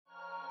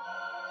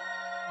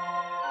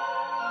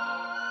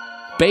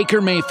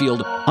Baker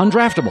Mayfield,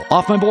 undraftable,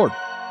 off my board.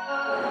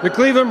 The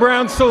Cleveland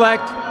Browns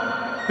select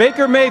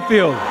Baker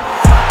Mayfield. What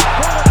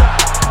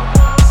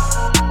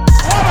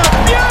a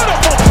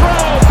beautiful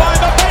throw by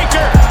the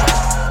Baker!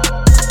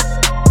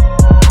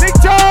 Big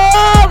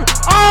Tom!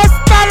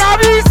 Hasta la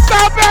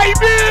vista,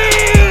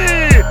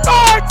 baby!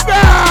 Touchdown!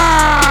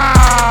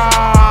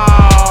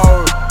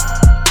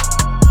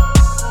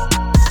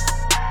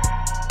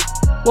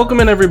 Welcome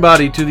in,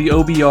 everybody, to the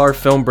OBR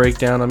Film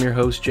Breakdown. I'm your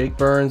host, Jake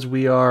Burns.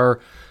 We are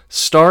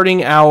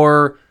starting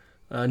our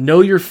Know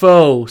Your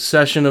Foe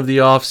session of the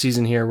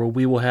offseason here, where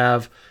we will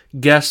have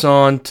guests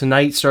on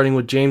tonight, starting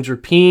with James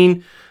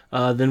Rapien.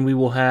 Then we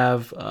will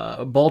have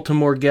a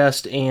Baltimore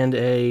guest and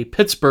a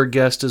Pittsburgh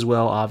guest as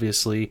well,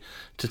 obviously,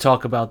 to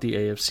talk about the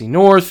AFC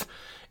North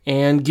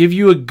and give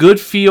you a good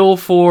feel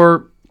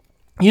for,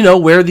 you know,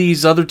 where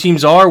these other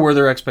teams are, where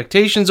their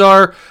expectations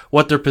are,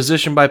 what their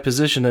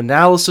position-by-position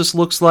analysis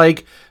looks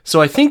like.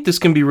 So I think this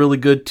can be really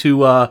good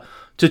to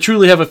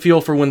truly have a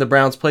feel for when the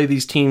Browns play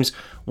these teams,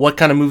 what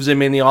kind of moves they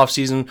made in the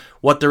offseason,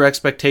 what their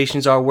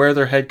expectations are, where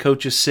their head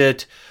coaches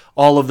sit,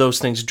 all of those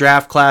things.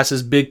 Draft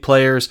classes, big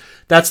players.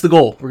 That's the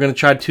goal. We're going to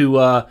try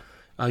to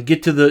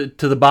get to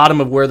the bottom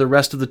of where the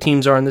rest of the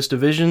teams are in this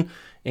division.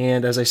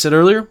 And as I said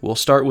earlier, we'll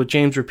start with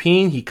James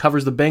Rapien. He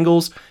covers the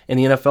Bengals and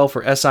the NFL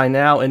for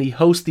SInow, and he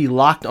hosts the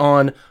Locked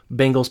On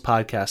Bengals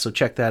podcast. So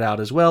check that out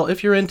as well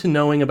if you're into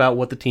knowing about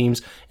what the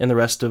teams and the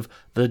rest of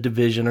the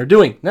division are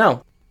doing.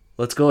 Now,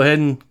 let's go ahead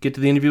and get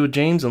to the interview with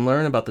James and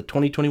learn about the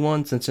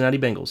 2021 Cincinnati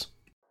Bengals.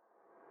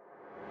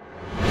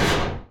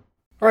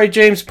 All right,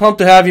 James, pumped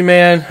to have you,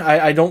 man.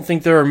 I don't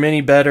think there are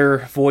many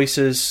better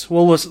voices.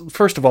 Well,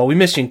 first of all, we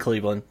miss you in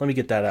Cleveland. Let me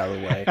get that out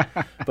of the way.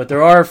 But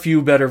there are a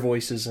few better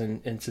voices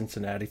in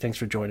Cincinnati. Thanks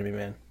for joining me,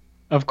 man.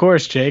 Of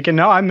course, Jake. And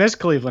no, I miss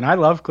Cleveland. I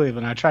love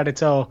Cleveland. I try to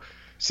tell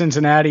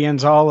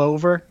Cincinnatians all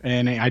over,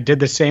 and I did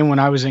the same when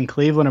I was in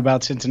Cleveland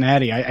about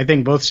Cincinnati. I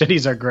think both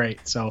cities are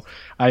great. So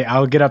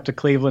I'll get up to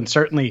Cleveland,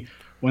 certainly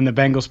when the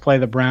Bengals play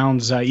the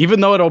Browns, even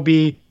though it'll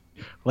be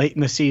late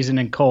in the season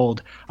and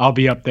cold. I'll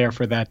be up there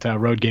for that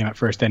road game at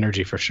First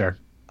Energy for sure.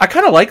 I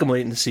kind of like them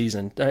late in the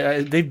season.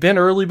 They've been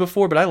early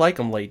before, but I like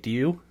them late. Do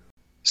you?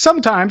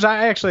 Sometimes.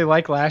 I actually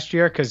like last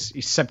year because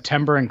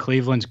September in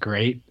Cleveland's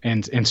great.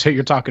 And so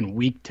you're talking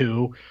week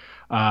 2,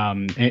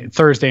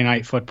 Thursday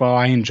night football.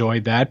 I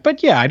enjoyed that.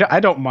 But yeah, I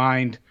don't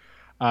mind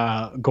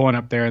going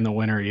up there in the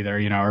winter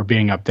either, or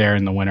being up there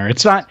in the winter.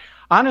 It's not,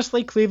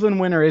 honestly, Cleveland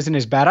winter isn't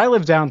as bad. I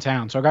live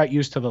downtown, so I got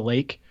used to the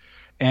lake.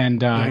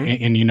 And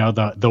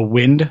the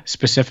wind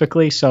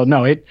specifically. So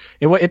no, it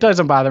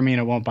doesn't bother me,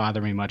 and it won't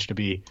bother me much to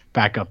be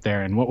back up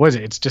there. And what was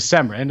it? It's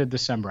December, end of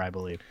December, I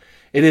believe.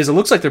 It is. It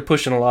looks like they're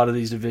pushing a lot of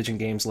these division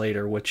games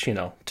later, which,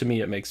 to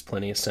me it makes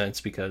plenty of sense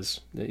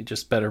because they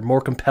just better, more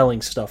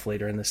compelling stuff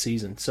later in the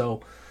season.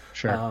 So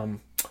sure.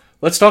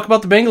 Let's talk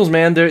about the Bengals,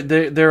 man.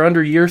 They're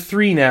under year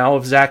 3 now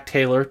of Zach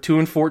Taylor,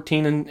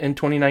 2-14 in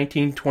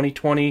 2019,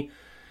 2020.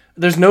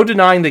 There's no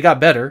denying they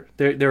got better.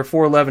 They're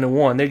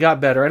 4-11-1. They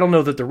got better. I don't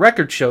know that the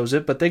record shows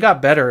it, but they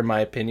got better in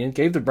my opinion.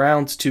 Gave the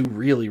Browns 2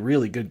 really,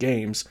 really good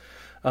games.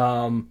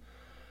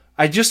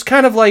 I just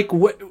kind of like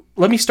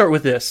let me start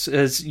with this.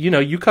 As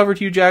you covered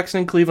Hugh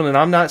Jackson in Cleveland, and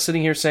I'm not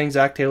sitting here saying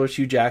Zach Taylor's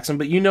Hugh Jackson,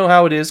 but you know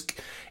how it is.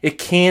 It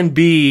can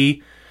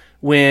be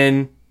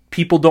when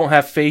people don't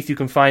have faith, you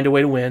can find a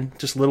way to win.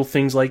 Just little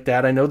things like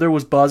that. I know there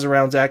was buzz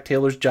around Zach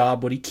Taylor's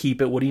job. Would he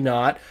keep it? Would he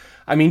not?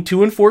 I mean,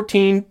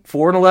 2-14,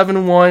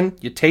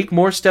 4-11-1. You take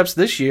more steps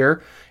this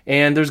year,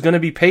 and there's going to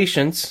be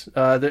patience.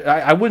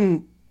 I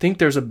wouldn't think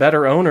there's a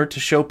better owner to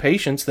show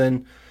patience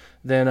than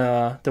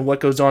what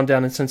goes on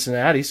down in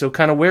Cincinnati. So,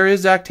 kind of, where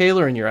is Zach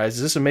Taylor in your eyes?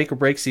 Is this a make or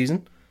break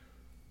season?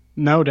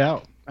 No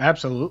doubt,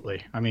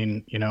 absolutely. I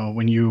mean,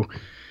 when you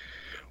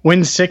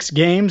win 6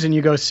 games and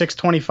you go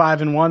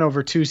 6-25-1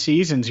 over 2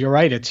 seasons, you're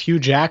right. It's Hugh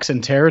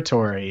Jackson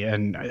territory,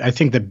 and I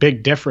think the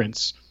big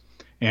difference.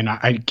 And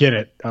I get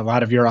it. A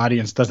lot of your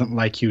audience doesn't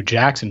like Hugh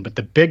Jackson, but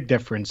the big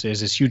difference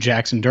is Hugh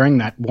Jackson during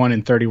that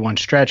 1-31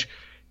 stretch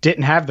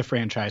didn't have the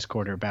franchise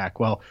quarterback.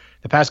 Well,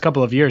 the past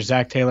couple of years,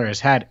 Zach Taylor has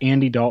had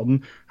Andy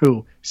Dalton,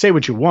 who, say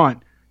what you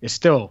want, is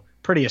still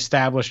pretty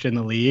established in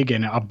the league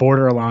and a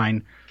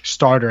borderline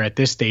starter at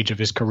this stage of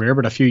his career,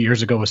 but a few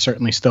years ago was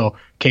certainly still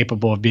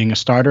capable of being a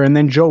starter. And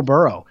then Joe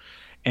Burrow,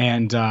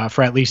 and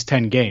for at least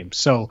 10 games.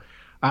 So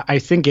I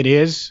think it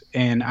is,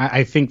 and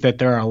I think that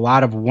there are a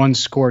lot of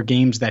one-score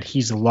games that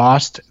he's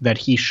lost that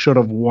he should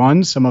have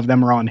won. Some of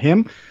them are on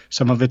him.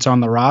 Some of it's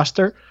on the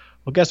roster.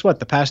 Well, guess what?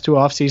 The past 2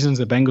 off seasons,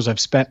 the Bengals have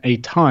spent a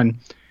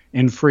ton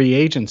in free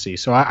agency.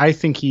 So I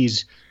think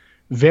he's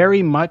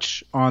very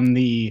much on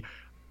the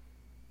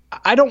 –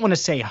 I don't want to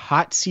say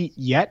hot seat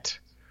yet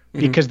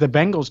because the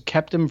Bengals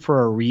kept him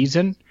for a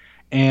reason,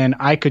 and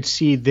I could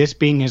see this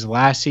being his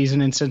last season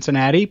in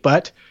Cincinnati,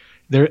 but –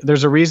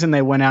 There's a reason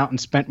they went out and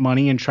spent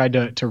money and tried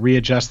to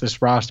readjust this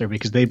roster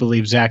because they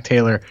believe Zach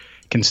Taylor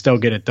can still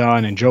get it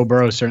done, and Joe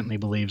Burrow certainly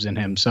believes in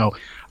him. So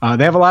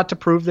they have a lot to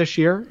prove this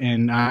year,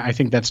 and I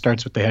think that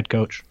starts with the head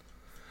coach.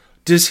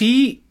 Did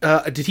he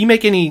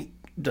make any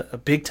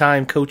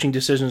big-time coaching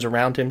decisions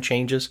around him,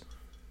 changes?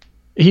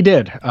 He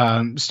did.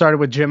 Started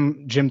with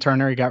Jim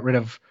Turner. He got rid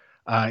of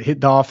the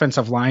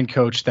offensive line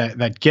coach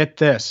that get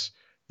this,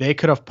 they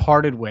could have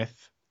parted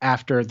with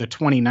after the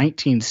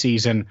 2019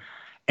 season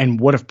and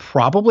would have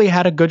probably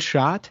had a good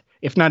shot,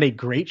 if not a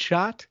great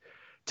shot,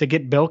 to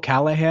get Bill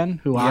Callahan,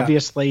 who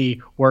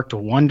obviously worked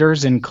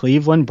wonders in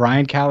Cleveland.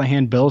 Brian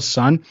Callahan, Bill's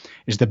son,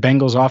 is the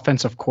Bengals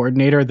offensive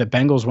coordinator. The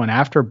Bengals went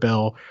after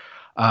Bill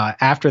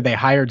after they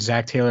hired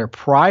Zach Taylor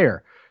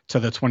prior to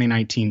the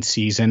 2019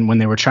 season when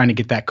they were trying to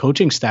get that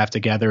coaching staff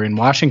together, and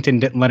Washington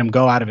didn't let him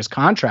go out of his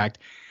contract.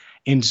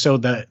 And so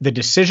the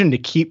decision to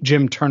keep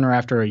Jim Turner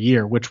after a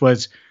year, which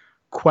was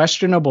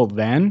questionable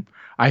then,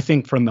 I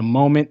think from the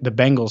moment the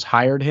Bengals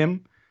hired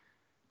him,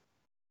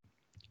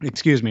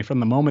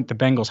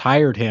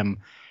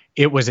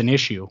 it was an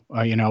issue,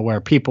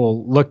 where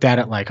people looked at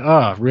it like,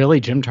 oh, really,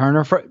 Jim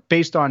Turner,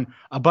 based on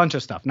a bunch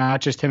of stuff, not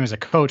just him as a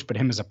coach, but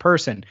him as a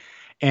person.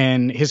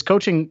 And his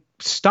coaching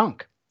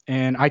stunk.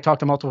 And I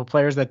talked to multiple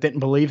players that didn't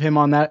believe in him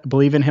on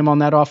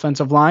that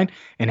offensive line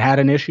and had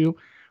an issue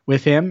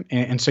with him.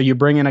 And so you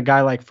bring in a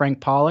guy like Frank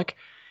Pollock,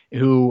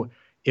 who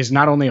is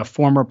not only a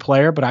former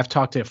player, but I've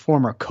talked to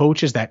former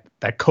coaches that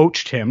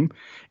coached him,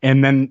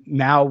 and then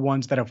now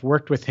ones that have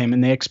worked with him,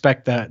 and they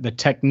expect the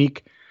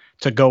technique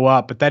to go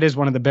up. But that is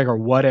one of the bigger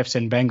what ifs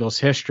in Bengals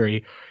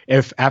history.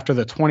 If after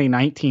the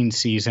 2019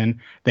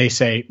 season, they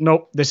say,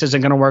 nope, this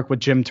isn't going to work with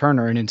Jim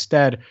Turner, and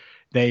instead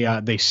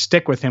they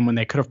stick with him when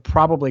they could have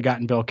probably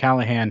gotten Bill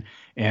Callahan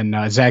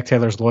and Zach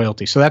Taylor's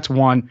loyalty. So that's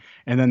one.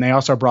 And then they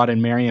also brought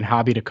in Marion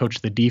Hobby to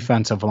coach the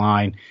defensive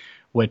line,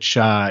 which,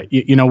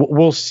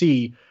 we'll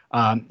see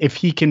if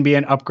he can be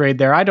an upgrade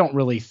there. I don't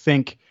really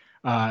think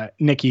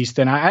Nick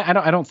Easton,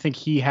 I don't think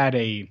he had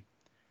a,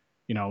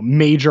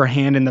 major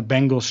hand in the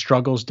Bengals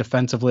struggles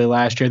defensively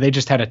last year. They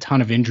just had a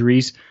ton of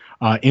injuries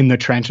in the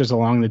trenches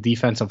along the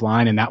defensive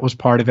line, and that was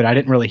part of it. I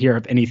didn't really hear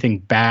of anything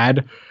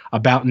bad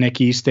about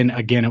Nick Easton.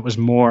 Again, it was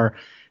more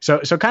so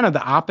kind of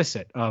the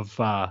opposite of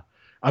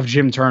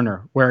Jim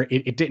Turner, where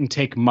it didn't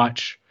take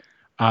much,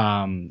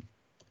 much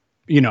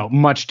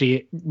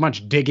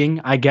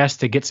digging, I guess,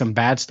 to get some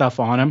bad stuff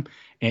on him.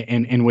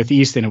 And with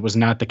Easton, it was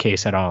not the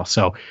case at all.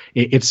 So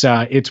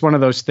it's one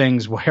of those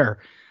things where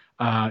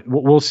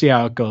we'll see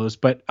how it goes.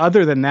 But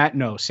other than that,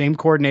 no, same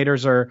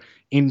coordinators are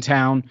in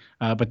town,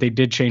 but they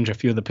did change a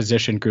few of the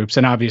position groups,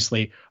 and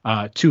obviously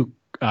two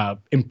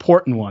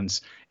important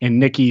ones in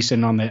Nick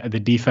Easton on the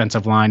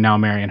defensive line, now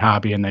Marion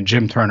Hobby, and then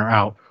Jim Turner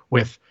out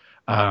with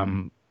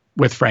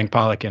Frank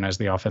Pollock in as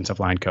the offensive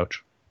line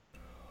coach.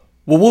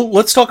 Well,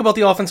 let's talk about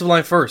the offensive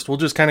line first. We'll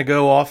just kind of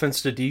go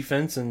offense to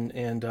defense, and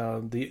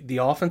the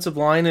offensive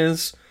line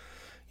is,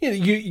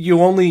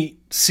 you only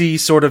see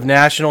sort of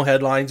national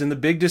headlines, and the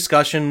big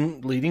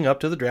discussion leading up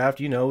to the draft,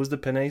 is the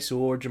Penei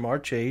Sewell or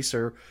Jamar Chase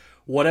or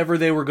whatever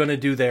they were going to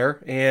do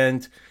there,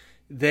 and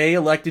they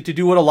elected to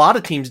do what a lot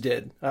of teams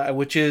did,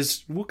 which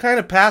is we'll kind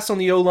of pass on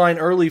the O-line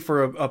early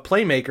for a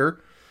playmaker.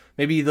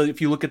 Maybe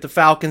if you look at the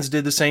Falcons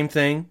did the same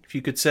thing. If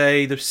you could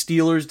say the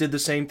Steelers did the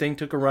same thing,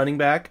 took a running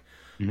back.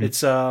 Mm-hmm.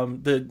 It's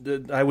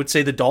I would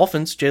say the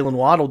Dolphins, Jalen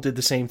Waddle did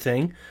the same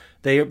thing.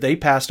 They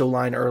passed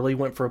O-line early,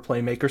 went for a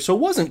playmaker. So it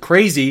wasn't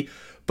crazy,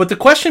 but the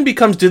question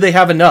becomes, do they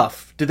have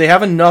enough? Do they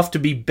have enough to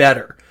be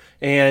better?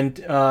 And,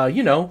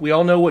 we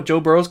all know what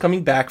Joe Burrow's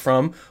coming back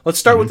from. Let's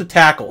start with the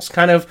tackles.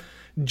 Kind of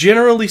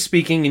generally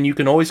speaking, and you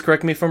can always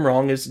correct me if I'm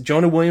wrong, is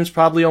Jonah Williams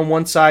probably on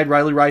one side,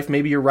 Riley Reif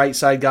maybe your right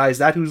side guy? Is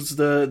that who's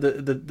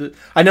the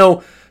I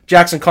know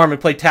Jackson Carman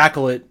played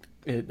tackle at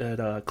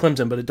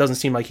Clemson, but it doesn't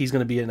seem like he's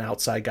going to be an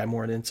outside guy,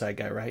 more an inside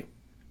guy, right?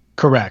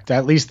 Correct.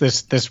 At least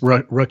this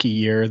rookie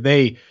year,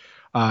 they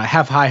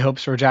have high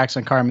hopes for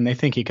Jackson Carman. They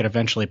think he could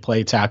eventually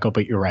play tackle,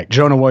 but you're right.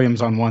 Jonah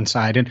Williams on one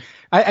side. And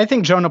I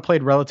think Jonah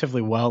played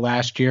relatively well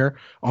last year,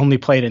 only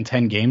played in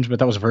 10 games, but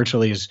that was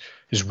virtually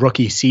his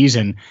rookie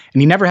season.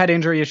 And he never had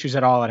injury issues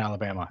at all at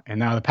Alabama. And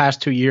now the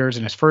past 2 years,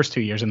 and his first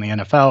 2 years in the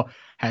NFL,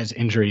 has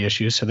injury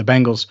issues. So the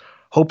Bengals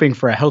hoping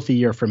for a healthy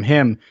year from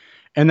him.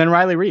 And then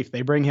Riley Reif,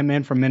 they bring him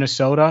in from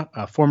Minnesota,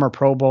 a former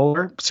Pro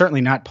Bowler,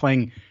 certainly not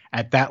playing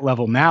at that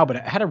level now, but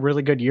had a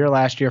really good year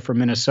last year for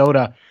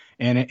Minnesota.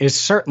 And it is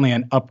certainly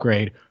an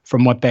upgrade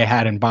from what they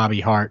had in Bobby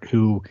Hart,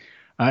 who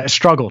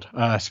struggled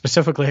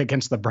specifically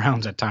against the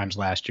Browns at times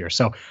last year.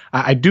 So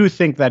I do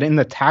think that in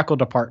the tackle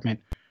department,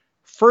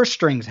 first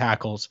string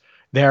tackles,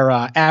 they're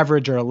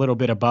average or a little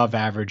bit above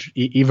average,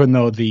 even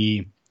though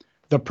the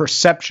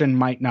perception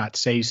might not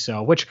say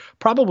so, which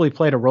probably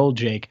played a role,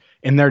 Jake,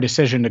 in their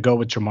decision to go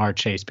with Jamar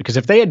Chase. Because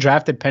if they had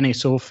drafted Penei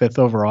Sewell 5th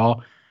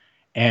overall,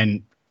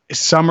 and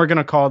some are going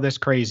to call this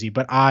crazy,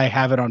 but I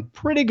have it on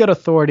pretty good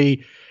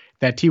authority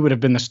that he would have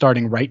been the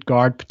starting right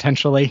guard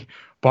potentially,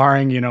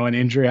 barring, an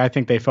injury. I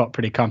think they felt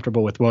pretty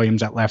comfortable with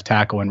Williams at left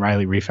tackle and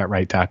Riley Reif at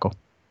right tackle.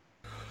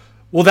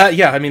 Well, they're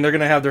going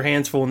to have their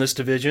hands full in this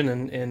division,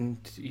 and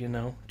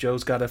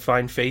Joe's got to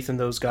find faith in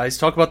those guys.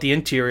 Talk about the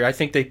interior. I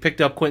think they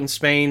picked up Quentin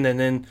Spain, and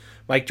then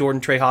Mike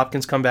Jordan, Trey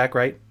Hopkins come back,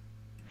 right?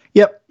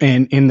 Yep,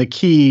 and in the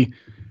key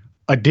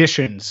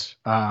additions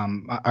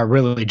are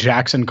really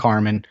Jackson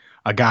Carman,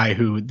 a guy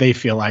who they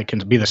feel like can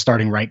be the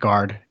starting right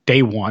guard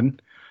day one,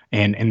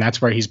 And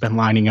that's where he's been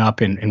lining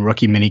up in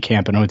rookie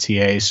minicamp and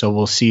OTA. So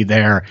we'll see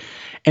there.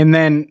 And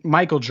then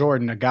Michael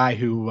Jordan, a guy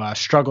who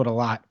struggled a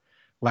lot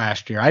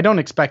last year. I don't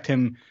expect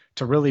him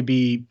to really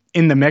be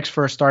in the mix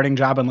for a starting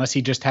job unless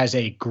he just has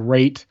a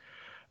great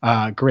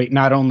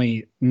not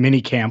only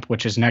mini camp,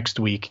 which is next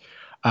week,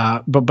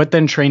 but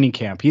then training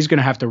camp. He's going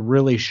to have to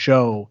really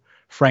show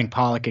Frank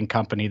Pollock and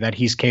company that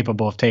he's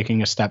capable of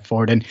taking a step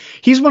forward. And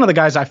he's one of the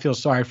guys I feel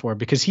sorry for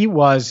because he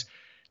was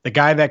the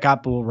guy that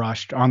got bull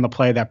rushed on the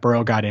play that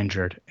Burrow got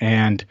injured.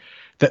 And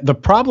the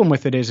problem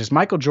with it is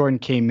Michael Jordan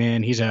came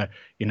in. He's a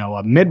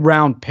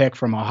mid-round pick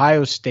from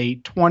Ohio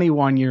State,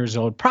 21 years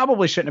old,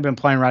 probably shouldn't have been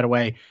playing right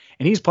away.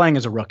 And he's playing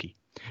as a rookie.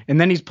 And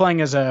then he's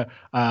playing as a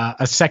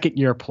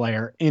second-year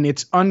player. And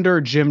it's under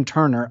Jim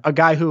Turner, a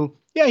guy who,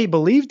 he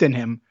believed in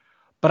him,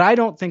 but I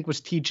don't think was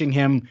teaching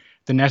him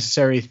the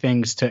necessary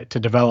things to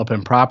develop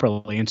him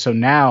properly. And so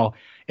now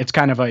it's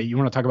kind of you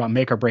want to talk about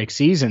make or break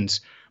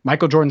seasons.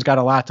 Michael Jordan's got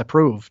a lot to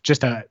prove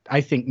just to,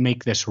 I think,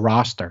 make this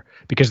roster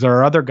because there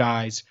are other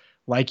guys,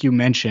 like you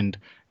mentioned,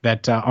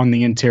 that on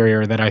the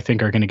interior that I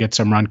think are going to get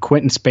some run.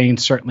 Quentin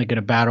Spain's certainly going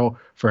to battle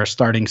for a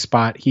starting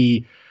spot.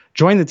 He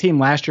joined the team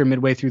last year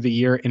midway through the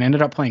year and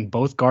ended up playing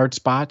both guard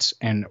spots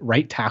and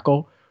right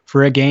tackle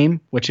for a game,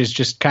 which is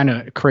just kind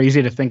of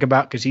crazy to think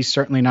about because he's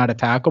certainly not a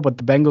tackle. But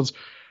the Bengals,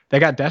 they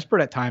got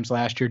desperate at times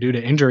last year due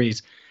to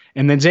injuries.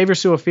 And then Xavier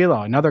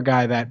Su'a-Filo, another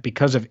guy that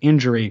because of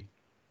injury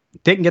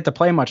didn't get to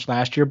play much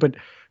last year, but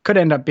could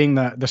end up being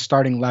the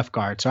starting left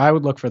guard. So I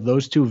would look for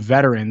those two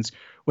veterans,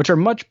 which are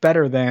much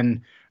better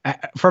than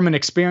from an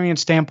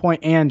experience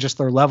standpoint and just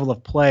their level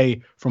of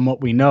play from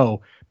what we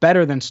know,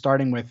 better than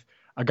starting with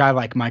a guy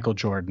like Michael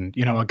Jordan,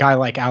 a guy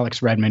like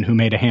Alex Redmond, who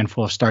made a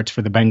handful of starts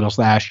for the Bengals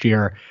last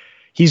year.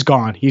 He's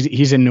gone.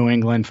 He's in New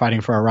England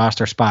fighting for a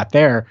roster spot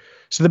there.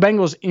 So the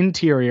Bengals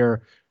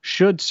interior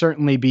should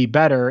certainly be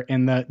better.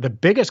 And the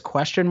biggest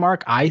question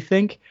mark, I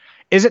think,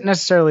 isn't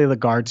necessarily the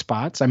guard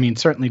spots. I mean,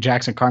 certainly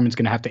Jackson Carman's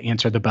going to have to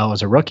answer the bell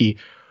as a rookie,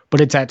 but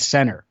it's at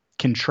center.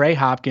 Can Trey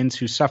Hopkins,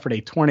 who suffered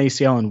a torn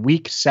ACL in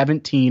week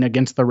 17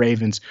 against the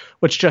Ravens,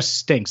 which just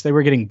stinks. They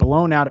were getting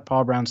blown out at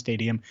Paul Brown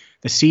Stadium.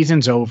 The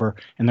season's over,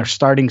 and their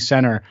starting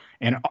center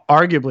and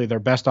arguably their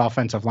best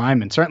offensive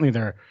lineman, certainly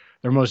their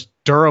most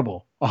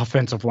durable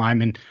offensive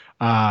lineman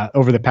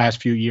over the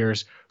past few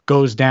years,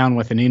 goes down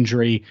with an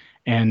injury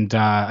and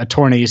a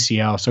torn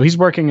ACL. So he's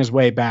working his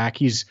way back.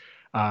 He's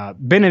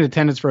been in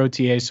attendance for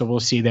OTA, so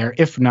we'll see there.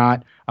 If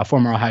not, a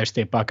former Ohio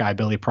State Buckeye,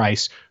 Billy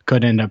Price,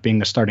 could end up being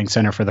the starting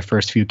center for the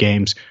first few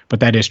games,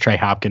 but that is Trey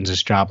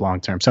Hopkins' job long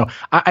term. So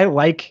I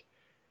like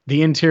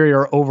the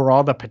interior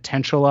overall, the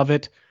potential of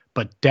it,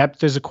 but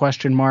depth is a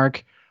question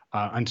mark.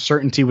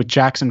 Uncertainty with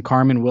Jackson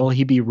Carman. Will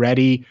he be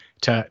ready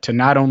to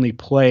not only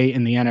play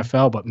in the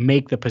NFL, but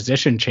make the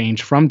position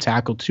change from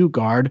tackle to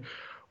guard,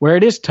 where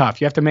it is tough.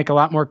 You have to make a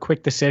lot more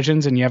quick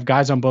decisions, and you have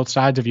guys on both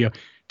sides of you.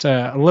 It's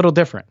a little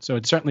different. So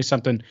it's certainly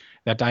something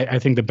that I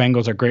think the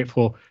Bengals are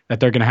grateful that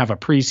they're going to have a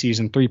three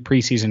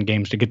preseason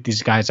games to get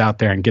these guys out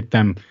there and get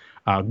them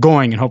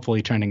going and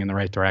hopefully trending in the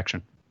right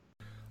direction.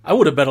 I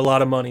would have bet a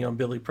lot of money on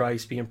Billy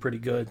Price being pretty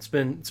good.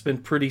 It's been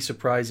pretty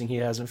surprising he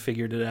hasn't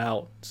figured it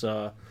out.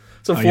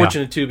 It's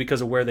unfortunate too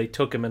because of where they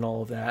took him and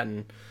all of that,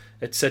 and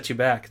it sets you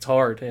back. It's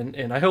hard,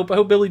 and I hope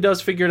Billy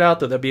does figure it out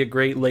though. That'd be a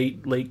great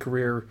late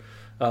career.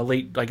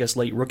 Late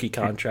rookie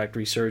contract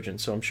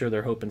resurgence. So I'm sure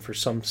they're hoping for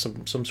some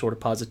sort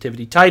of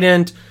positivity. Tight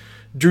end,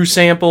 Drew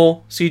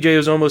Sample, CJ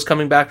was almost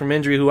coming back from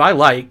injury, who I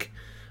like.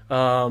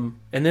 And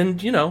then,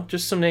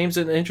 just some names,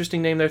 an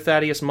interesting name there,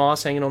 Thaddeus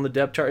Moss hanging on the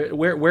depth chart.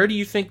 Where do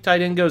you think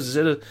tight end goes? Is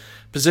it a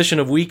position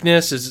of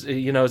weakness? Is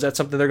that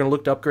something they're going to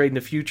look to upgrade in the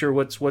future?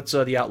 What's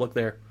the outlook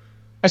there?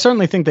 I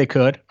certainly think they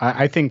could.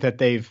 I think that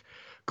they've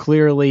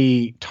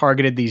clearly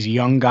targeted these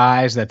young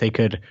guys that they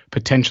could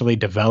potentially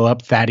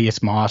develop.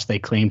 Thaddeus Moss, they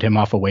claimed him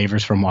off of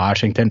waivers from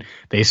Washington.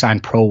 They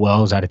signed Pro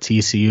Wells out of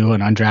TCU,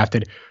 an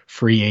undrafted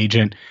free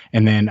agent.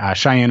 And then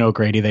Cheyenne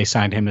O'Grady, they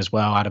signed him as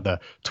well out of the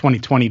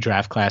 2020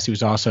 draft class. He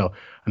was also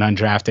an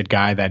undrafted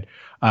guy that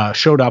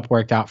showed up,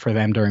 worked out for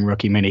them during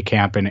rookie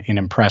minicamp and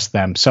impressed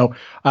them. So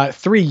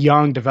three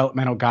young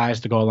developmental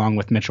guys to go along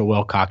with Mitchell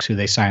Wilcox, who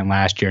they signed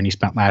last year, and he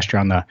spent last year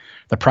on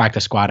the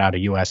practice squad out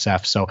of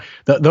USF. So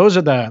those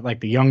are the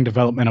young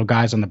developmental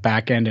guys on the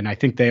back end, and I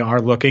think they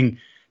are looking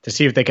to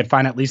see if they could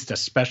find at least a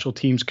special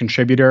teams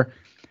contributor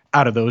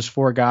out of those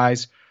four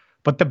guys.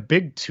 But the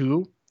big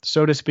two,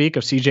 so to speak,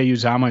 of CJ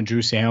Uzomah and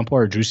Drew Sample,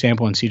 or Drew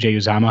Sample and CJ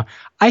Uzomah,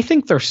 I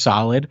think they're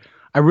solid.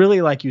 I really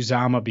like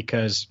Uzomah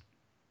because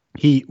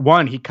he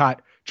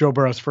caught Joe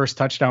Burrow's first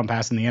touchdown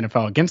pass in the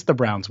NFL against the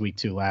Browns week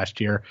 2 last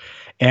year.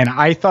 And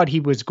I thought he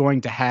was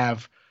going to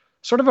have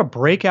sort of a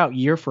breakout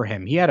year for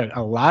him. He had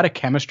a lot of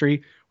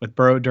chemistry with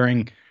Burrow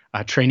during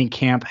training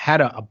camp,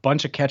 had a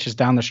bunch of catches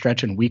down the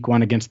stretch in week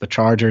 1 against the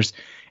Chargers.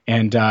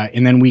 And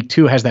then week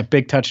 2 has that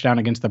big touchdown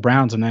against the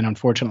Browns, and then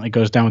unfortunately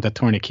goes down with a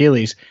torn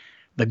Achilles.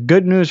 The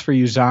good news for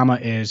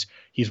Uzomah is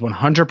he's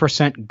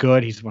 100%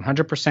 good. He's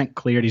 100%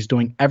 cleared. He's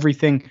doing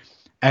everything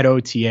at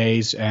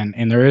OTAs,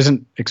 and there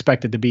isn't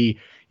expected to be,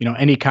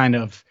 any kind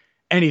of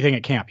anything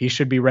at camp. He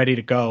should be ready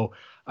to go.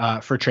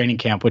 for training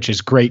camp, which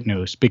is great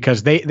news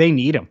because they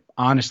need him,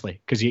 honestly,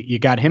 because you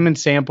got him and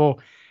Sample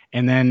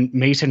and then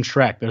Mason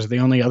Schreck. Those are the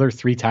only other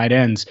 3 tight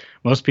ends.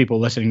 Most people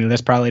listening to this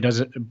probably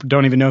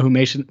don't even know who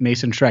Mason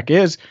Schreck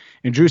is.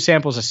 And Drew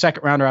Sample's a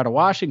second rounder out of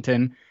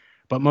Washington,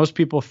 but most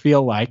people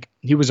feel like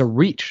he was a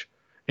reach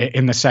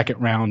in the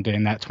second round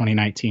in that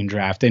 2019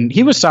 draft. And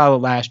he was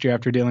solid last year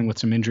after dealing with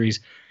some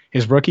injuries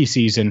his rookie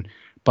season,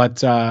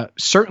 but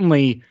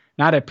certainly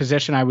not a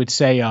position I would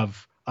say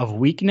of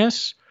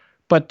weakness.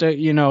 But,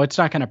 it's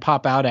not going to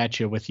pop out at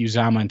you with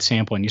Uzama and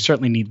Sample, and you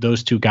certainly need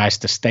those 2 guys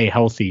to stay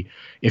healthy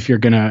if you're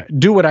going to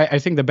do what I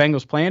think the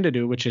Bengals plan to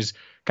do, which is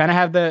kind of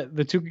have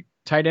the 2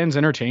 tight ends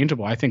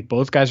interchangeable. I think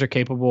both guys are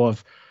capable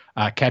of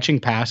catching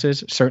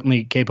passes,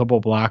 certainly capable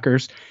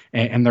blockers,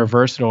 and they're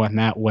versatile in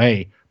that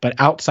way. But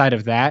outside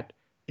of that,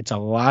 it's a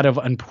lot of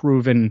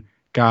unproven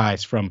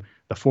guys from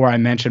the 4 I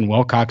mentioned,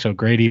 Wilcox,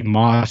 O'Grady,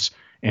 Moss,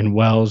 and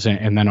Wells,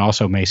 and then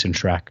also Mason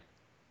Schreck.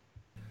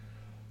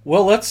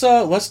 Well, let's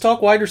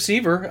talk wide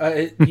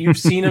receiver. You've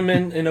seen him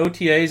in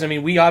OTAs. I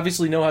mean, we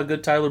obviously know how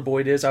good Tyler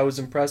Boyd is. I was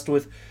impressed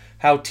with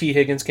how T.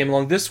 Higgins came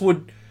along. This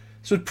would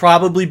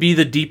probably be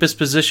the deepest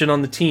position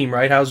on the team,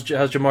 right? How's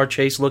Jamar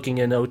Chase looking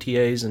in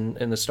OTAs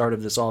and the start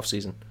of this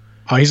offseason?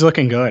 Oh, he's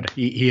looking good.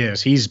 He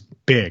is. He's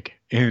big,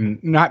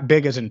 and not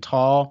big as in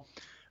tall,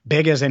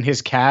 big as in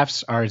his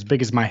calves are as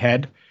big as my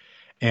head.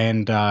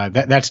 And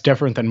that's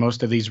different than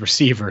most of these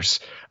receivers,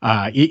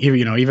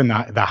 even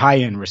the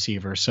high-end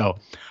receivers. So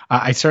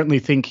I certainly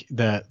think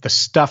the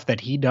stuff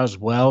that he does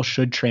well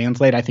should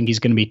translate. I think he's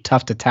going to be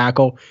tough to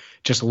tackle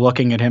just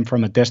looking at him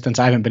from a distance.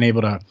 I haven't been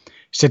able to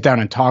sit down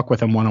and talk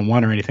with him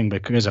one-on-one or anything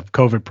because of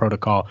COVID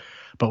protocol,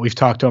 but we've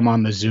talked to him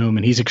on the Zoom,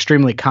 and he's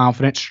extremely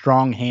confident,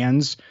 strong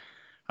hands,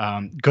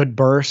 good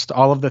burst,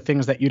 all of the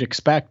things that you'd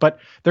expect. But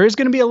there is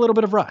going to be a little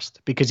bit of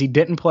rust because he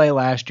didn't play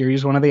last year.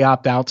 He's one of the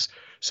opt-outs.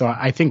 So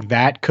I think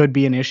that could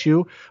be an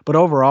issue. But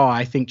overall,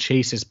 I think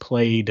Chase has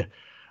played,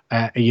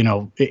 done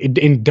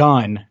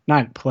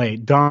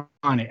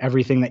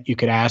everything that you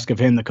could ask of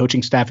him. The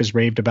coaching staff has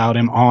raved about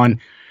him on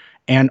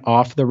and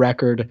off the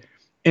record.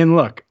 And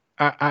look,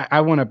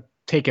 I want to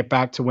take it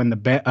back to when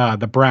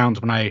the Browns,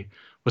 when I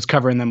was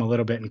covering them a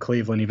little bit in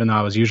Cleveland, even though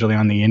I was usually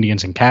on the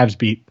Indians and Cavs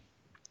beat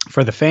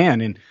for the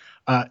Fan. And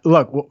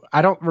look,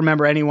 I don't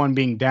remember anyone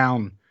being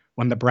down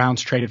when the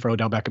Browns traded for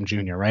Odell Beckham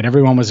Jr., right?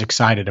 Everyone was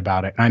excited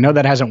about it. And I know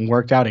that hasn't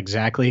worked out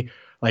exactly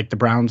like the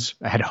Browns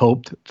had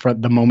hoped for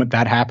the moment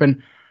that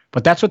happened,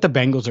 but that's what the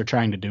Bengals are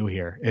trying to do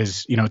here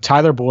is,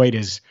 Tyler Boyd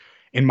is,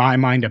 in my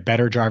mind, a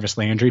better Jarvis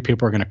Landry.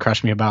 People are going to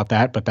crush me about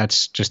that, but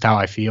that's just how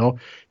I feel.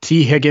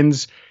 T.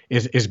 Higgins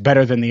is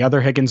better than the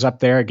other Higgins up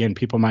there. Again,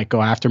 people might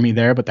go after me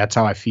there, but that's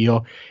how I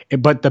feel.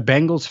 But the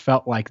Bengals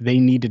felt like they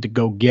needed to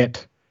go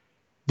get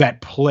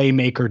that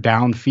playmaker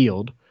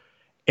downfield.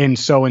 And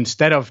so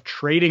instead of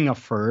trading a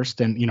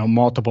first and,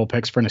 multiple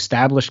picks for an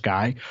established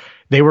guy,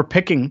 they were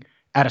picking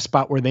at a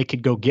spot where they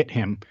could go get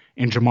him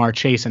in Jamar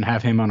Chase and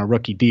have him on a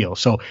rookie deal.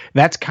 So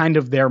that's kind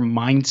of their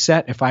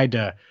mindset. If I had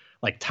to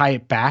tie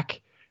it back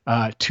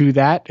to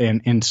that.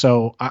 And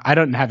so I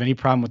don't have any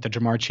problem with the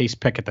Jamar Chase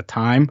pick at the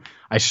time.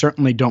 I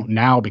certainly don't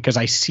now because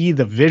I see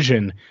the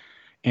vision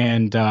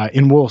and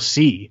we'll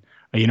see,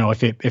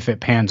 if it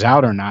pans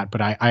out or not.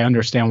 But I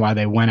understand why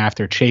they went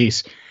after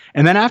Chase.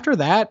 And then after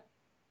that,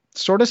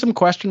 sort of some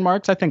question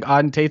marks. I think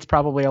Auden Tate's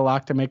probably a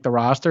lock to make the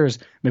roster as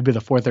maybe the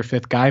 4th or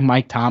 5th guy.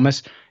 Mike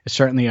Thomas is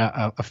certainly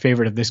a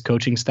favorite of this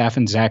coaching staff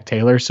and Zach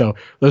Taylor. So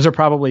those are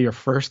probably your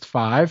first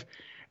 5.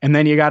 And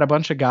then you got a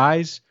bunch of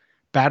guys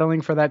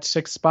battling for that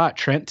 6th spot.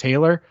 Trent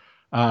Taylor,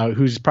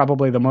 who's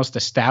probably the most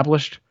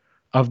established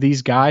of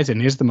these guys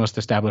and is the most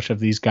established of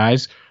these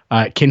guys.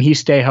 Can he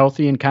stay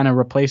healthy and kind of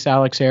replace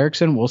Alex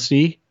Erickson? We'll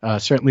see.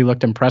 Certainly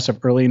looked impressive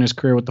early in his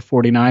career with the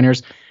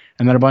 49ers.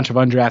 And then a bunch of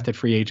undrafted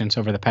free agents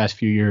over the past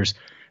few years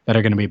that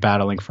are going to be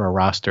battling for a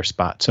roster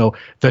spot. So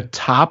the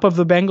top of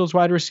the Bengals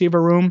wide receiver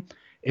room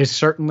is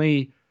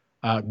certainly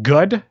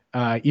good,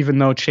 even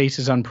though Chase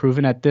is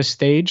unproven at this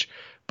stage.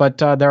 But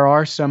there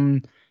are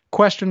some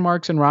question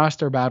marks and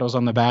roster battles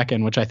on the back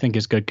end, which I think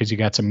is good because you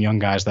got some young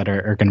guys that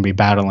are going to be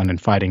battling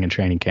and fighting in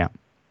training camp.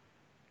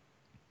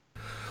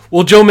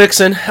 Well, Joe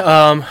Mixon,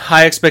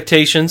 high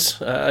expectations,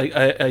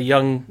 a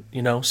young,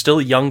 still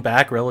a young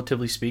back,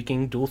 relatively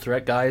speaking. Dual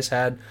threat guys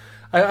had,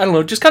 I don't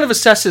know, just kind of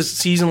assess his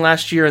season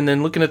last year and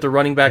then looking at the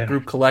running back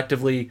group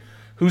collectively,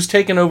 who's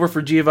taken over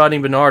for Giovanni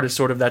Bernard as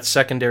sort of that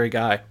secondary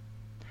guy.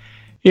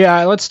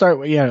 Yeah, let's start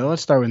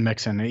with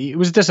Mixon. It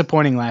was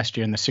disappointing last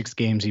year in the 6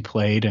 games he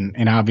played,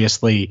 and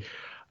obviously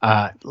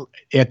at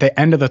the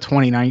end of the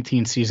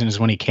 2019 season is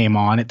when he came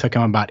on. It took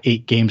him about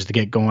 8 games to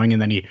get going,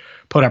 and then he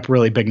put up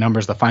really big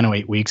numbers the final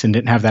 8 weeks and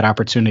didn't have that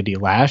opportunity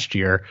last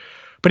year.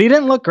 But he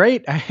didn't look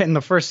great in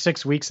the first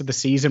 6 weeks of the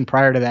season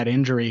prior to that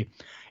injury,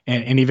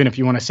 and even if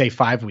you want to say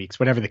 5 weeks,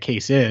 whatever the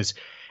case is.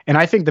 And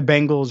I think the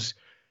Bengals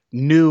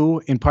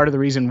knew, and part of the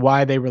reason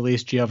why they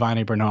released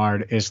Giovanni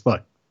Bernard is,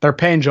 look, they're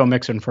paying Joe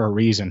Mixon for a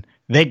reason.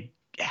 They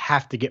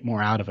have to get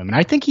more out of him. And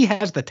I think he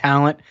has the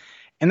talent.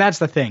 And that's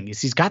the thing,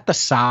 is he's got the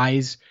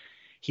size.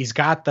 He's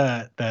got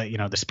the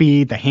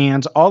speed, the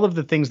hands, all of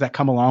the things that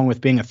come along with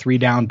being a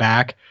 3-down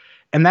back.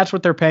 And that's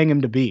what they're paying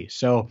him to be.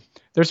 So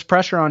there's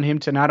pressure on him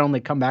to not only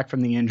come back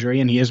from the injury,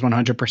 and he is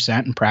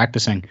 100% in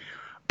practicing,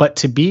 but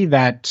to be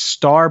that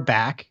star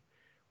back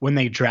when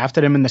they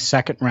drafted him in the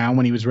second round,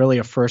 when he was really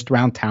a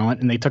first-round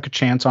talent, and they took a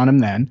chance on him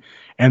then.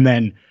 And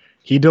then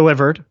he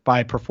delivered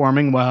by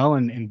performing well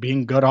and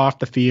being good off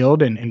the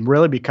field and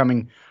really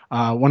becoming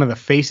one of the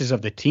faces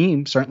of the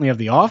team, certainly of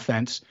the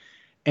offense.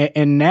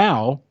 And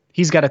now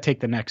he's got to take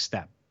the next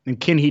step. And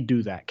can he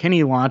do that? Can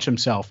he launch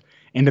himself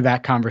into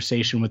that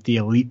conversation with the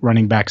elite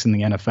running backs in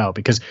the NFL?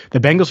 Because the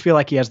Bengals feel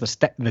like he has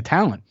the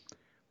talent.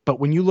 But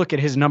when you look at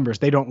his numbers,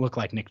 they don't look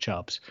like Nick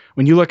Chubb's.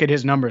 When you look at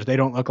his numbers, they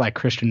don't look like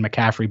Christian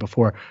McCaffrey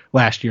before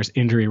last year's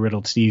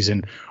injury-riddled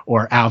season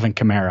or Alvin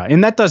Kamara.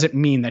 And that doesn't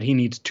mean that he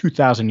needs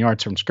 2,000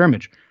 yards from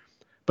scrimmage.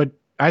 But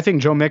I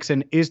think Joe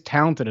Mixon is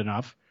talented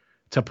enough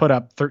to put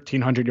up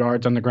 1,300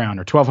 yards on the ground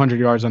or 1,200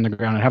 yards on the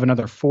ground and have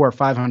another 400 or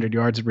 500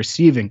 yards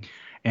receiving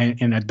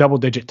and a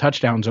double-digit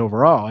touchdowns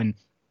overall. And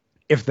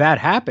if that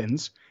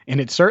happens,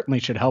 and it certainly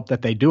should help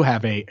that they do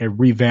have a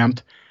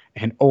revamped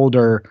and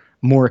older,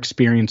 more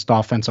experienced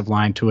offensive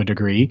line to a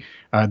degree.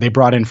 They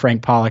brought in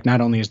Frank Pollock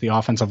not only as the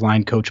offensive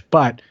line coach,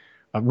 but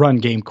a run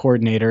game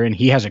coordinator, and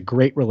he has a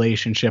great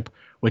relationship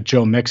with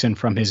Joe Mixon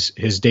from his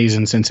days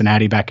in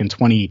Cincinnati back in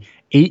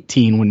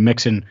 2018 when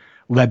Mixon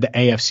led the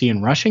AFC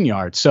in rushing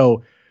yards.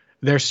 So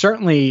there's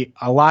certainly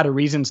a lot of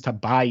reasons to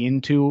buy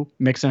into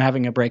Mixon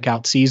having a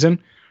breakout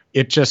season.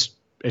 It's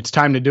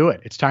time to do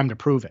it. It's time to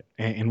prove it,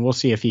 and we'll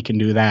see if he can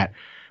do that.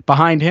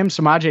 Behind him,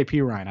 Samaje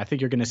Perine. I think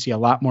you're going to see a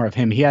lot more of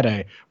him. He had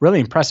a really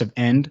impressive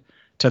end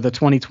to the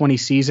 2020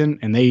 season,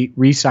 and they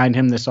re-signed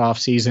him this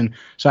offseason.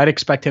 So I'd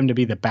expect him to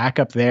be the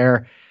backup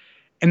there.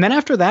 And then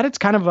after that, it's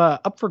kind of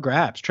up for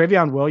grabs.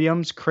 Travion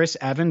Williams, Chris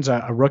Evans,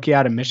 a rookie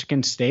out of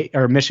Michigan, sixth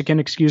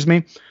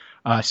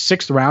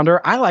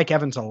rounder. I like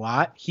Evans a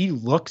lot. He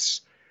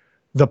looks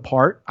the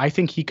part. I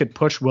think he could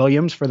push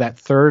Williams for that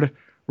third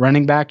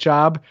running back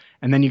job.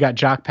 And then you got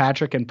Jock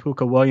Patrick and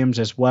Puka Williams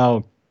as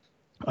well.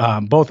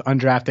 Both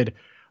undrafted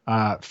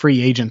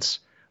free agents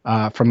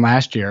from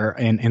last year,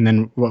 and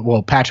then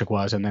Patrick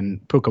was, and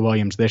then Puka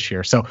Williams this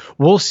year. So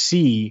we'll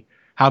see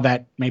how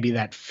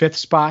that fifth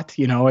spot,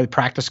 a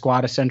practice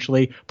squad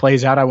essentially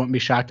plays out. I wouldn't be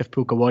shocked if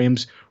Puka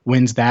Williams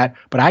wins that,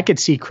 but I could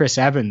see Chris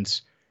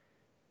Evans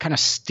kind of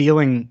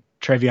stealing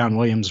Travion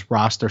Williams'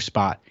 roster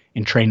spot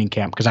in training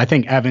camp because I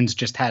think Evans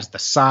just has the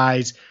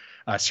size,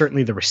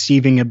 certainly the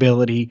receiving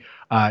ability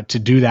to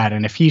do that,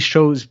 and if he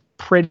shows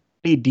pretty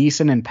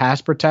decent in pass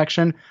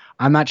protection,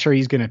 I'm not sure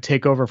he's going to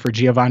take over for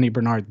Giovanni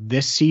Bernard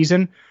this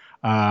season.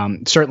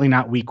 Certainly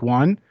not week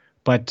one,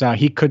 but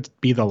he could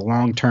be the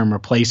long-term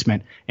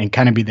replacement and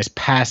kind of be this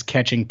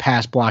pass-catching,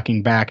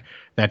 pass-blocking back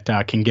that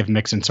can give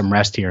Mixon some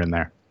rest here and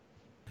there.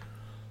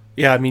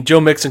 Yeah, I mean, Joe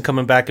Mixon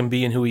coming back and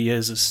being who he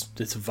is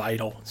it's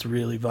vital. It's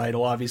really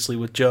vital. Obviously,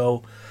 with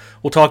Joe,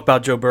 we'll talk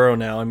about Joe Burrow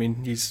now. I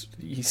mean,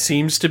 he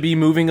seems to be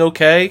moving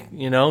okay,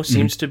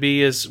 seems to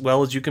be as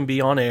well as you can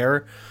be on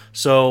air.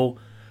 So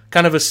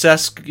kind of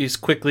assess as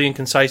quickly and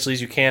concisely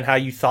as you can how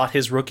you thought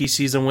his rookie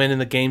season went in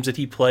the games that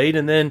he played,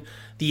 and then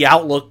the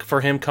outlook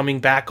for him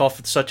coming back off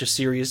of such a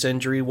serious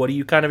injury. What do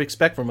you kind of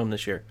expect from him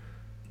this year?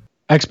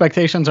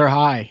 Expectations are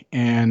high,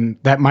 and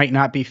that might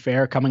not be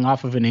fair coming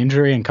off of an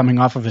injury and coming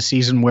off of a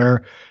season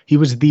where he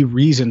was the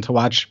reason to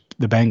watch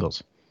the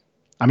Bengals.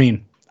 I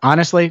mean,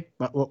 honestly,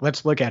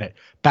 let's look at it.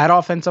 Bad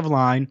offensive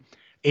line,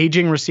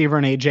 aging receiver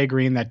in A.J.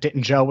 Green that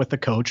didn't gel with the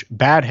coach,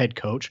 bad head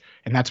coach,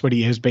 and that's what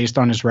he is based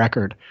on his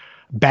record.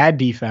 Bad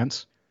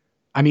defense.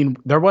 I mean,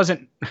 there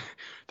wasn't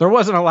a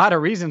lot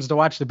of reasons to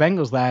watch the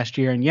Bengals last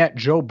year, and yet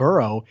Joe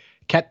Burrow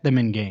kept them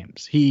in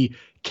games. He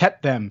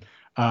kept them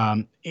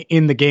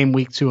in the game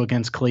week 2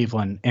 against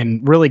Cleveland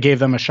and really gave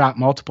them a shot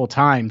multiple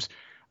times,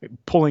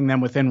 pulling them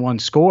within one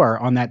score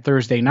on that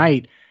Thursday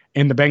night.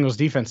 And the Bengals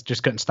defense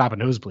just couldn't stop a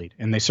nosebleed,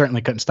 and they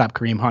certainly couldn't stop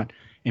Kareem Hunt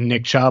and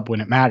Nick Chubb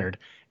when it mattered.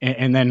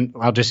 And then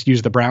I'll just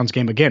use the Browns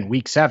game again,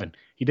 week 7.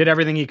 He did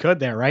everything he could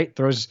there, right?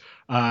 Throws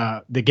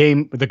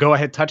the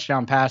go-ahead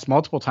touchdown pass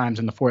multiple times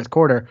in the fourth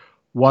quarter,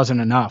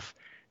 wasn't enough.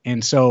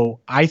 And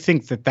so I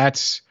think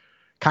that's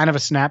kind of a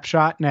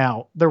snapshot.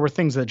 Now, there were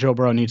things that Joe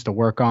Burrow needs to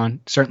work on,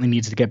 certainly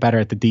needs to get better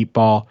at the deep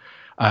ball.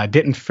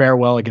 Didn't fare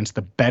well against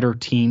the better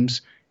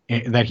teams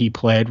that he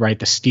played, right?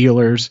 The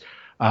Steelers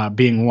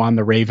being one,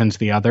 the Ravens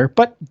the other,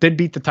 but did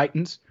beat the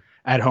Titans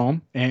at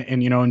home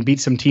and beat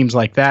some teams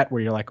like that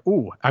where you're like,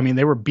 ooh, I mean,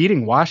 they were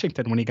beating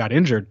Washington when he got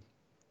injured.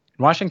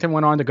 Washington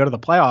went on to go to the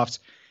playoffs,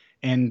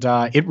 and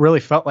it really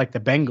felt like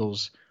the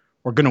Bengals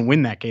were going to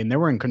win that game. They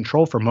were in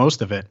control for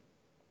most of it.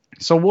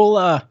 So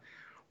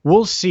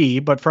we'll see,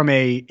 but from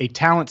a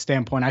talent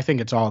standpoint, I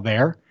think it's all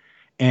there.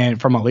 And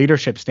from a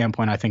leadership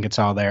standpoint, I think it's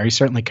all there. He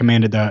certainly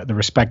commanded the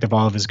respect of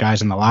all of his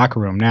guys in the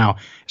locker room. Now,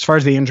 as far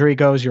as the injury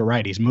goes, you're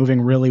right. He's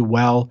moving really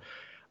well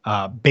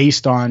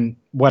based on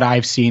what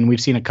I've seen.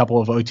 We've seen a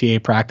couple of OTA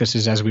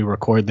practices as we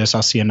record this.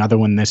 I'll see another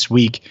one this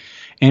week.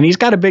 And he's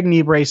got a big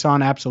knee brace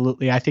on,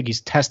 absolutely. I think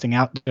he's testing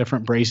out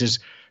different braces,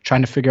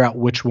 trying to figure out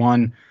which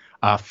one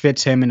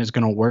fits him and is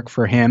going to work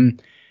for him.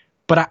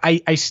 But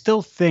I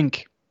still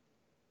think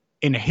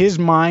in his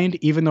mind,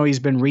 even though he's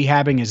been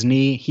rehabbing his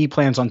knee, he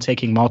plans on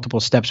taking multiple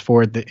steps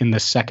forward in the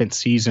second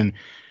season.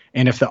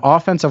 And if the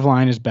offensive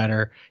line is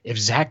better, if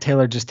Zach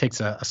Taylor just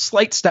takes a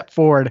slight step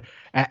forward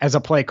as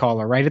a play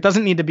caller, right? It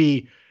doesn't need to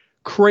be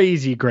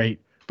crazy great,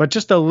 but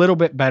just a little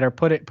bit better.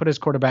 Put his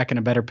quarterback in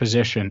a better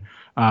position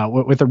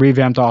with a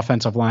revamped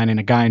offensive line and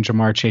a guy in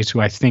Jamar Chase who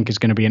I think is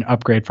going to be an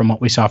upgrade from what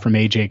we saw from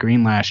AJ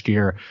Green last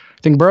year.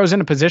 I think Burrow's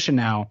in a position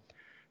now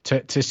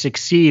to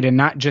succeed, and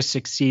not just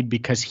succeed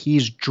because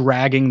he's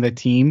dragging the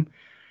team.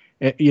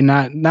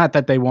 Not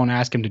that they won't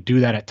ask him to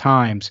do that at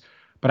times,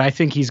 but I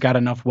think he's got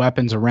enough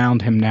weapons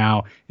around him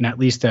now, and at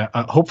least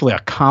hopefully a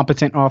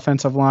competent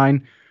offensive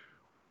line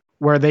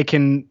where they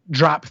can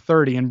drop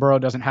 30 and Burrow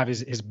doesn't have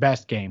his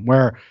best game,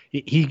 where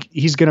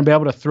he's going to be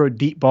able to throw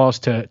deep balls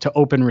to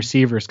open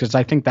receivers, because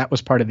I think that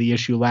was part of the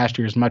issue last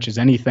year as much as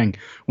anything.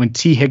 When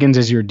T. Higgins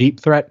is your deep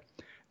threat,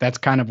 that's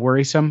kind of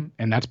worrisome,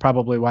 and that's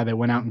probably why they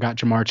went out and got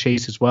Jamar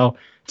Chase as well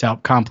to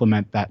help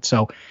complement that.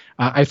 So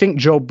I think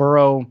Joe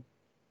Burrow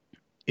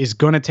is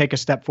going to take a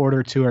step forward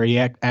or two, or he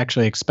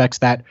actually expects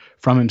that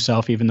from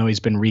himself, even though he's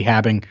been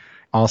rehabbing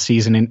all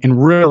season.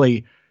 And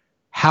really,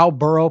 how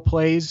Burrow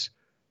plays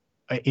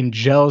in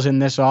gels in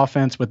this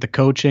offense with the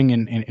coaching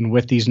and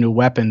with these new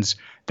weapons,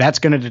 that's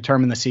going to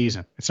determine the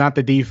season. It's not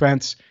the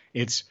defense.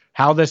 It's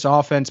how this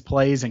offense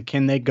plays, and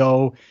can they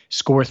go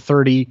score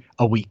 30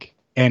 a week?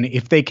 And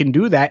if they can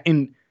do that,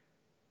 and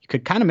you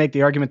could kind of make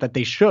the argument that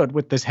they should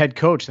with this head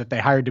coach that they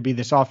hired to be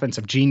this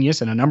offensive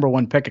genius and a number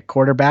one pick at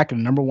quarterback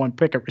and a number one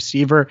pick at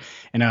receiver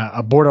and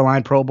a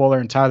borderline Pro Bowler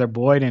in Tyler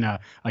Boyd and a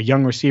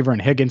young receiver in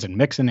Higgins and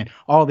Mixon and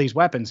all these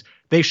weapons,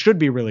 they should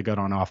be really good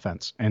on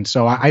offense. And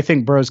so I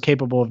think Burrow's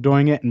capable of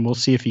doing it, and we'll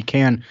see if he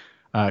can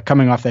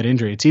coming off that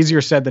injury. It's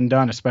easier said than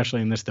done,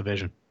 especially in this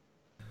division.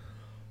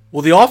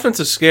 Well, the offense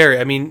is scary.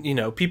 I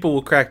mean, people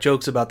will crack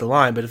jokes about the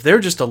line, but if they're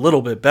just a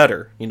little bit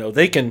better,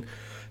 they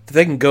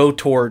can go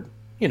toward,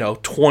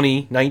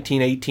 20,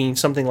 19, 18,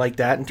 something like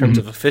that in terms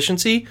of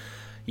efficiency.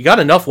 You got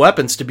enough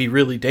weapons to be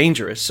really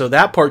dangerous. So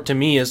that part to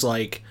me is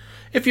like,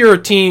 if you're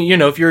a team,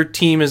 if your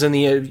team is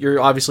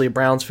you're obviously a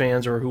Browns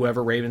fans or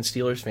whoever, Ravens,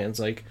 Steelers fans,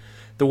 like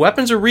the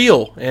weapons are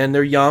real and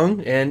they're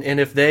young. And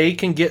if they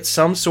can get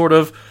some sort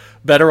of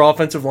better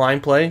offensive line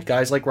play,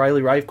 guys like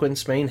Riley Reif, Quentin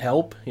Spain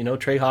help,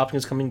 Trey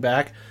Hopkins coming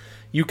back,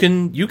 you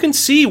can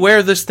see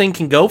where this thing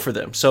can go for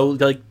them. So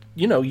like,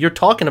 you're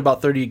talking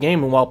about 30 a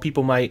game, and while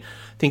people might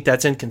think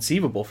that's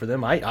inconceivable for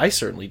them, I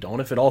certainly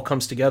don't. If it all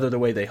comes together the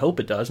way they hope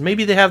it does,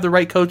 maybe they have the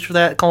right coach for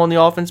that, calling the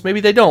offense,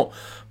 maybe they don't,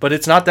 but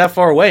it's not that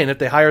far away, and if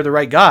they hire the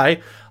right guy,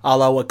 a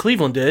la what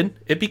Cleveland did,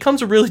 it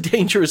becomes a really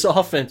dangerous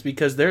offense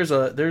because there's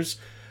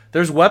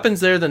weapons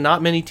there that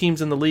not many teams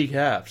in the league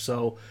have.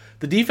 So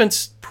the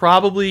defense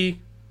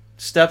probably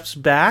steps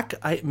back,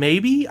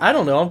 maybe. I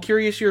don't know. I'm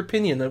curious your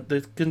opinion.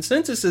 The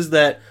consensus is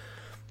that,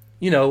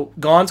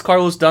 gone's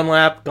Carlos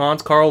Dunlap,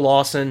 gone's Carl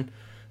Lawson,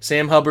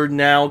 Sam Hubbard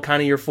now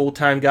kind of your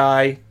full-time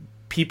guy.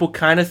 People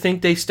kind of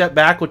think they step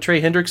back with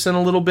Trey Hendrickson a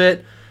little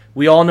bit.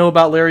 We all know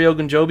about Larry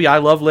Ogunjobi. I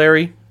love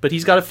Larry, but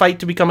he's got to fight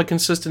to become a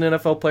consistent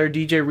NFL player.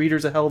 DJ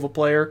Reader's a hell of a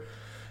player.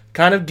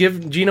 Kind of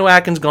give Geno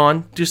Atkins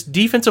gone. Just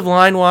defensive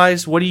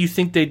line-wise, what do you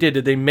think they did?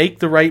 Did they make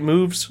the right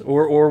moves,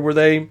 or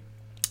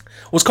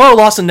was Carl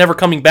Lawson never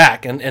coming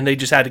back and they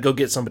just had to go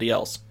get somebody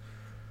else?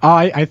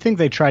 I think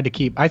they tried to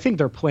keep – I think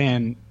their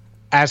plan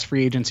as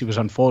free agency was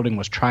unfolding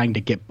was trying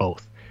to get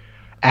both.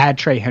 Add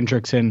Trey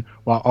Hendrickson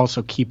while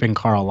also keeping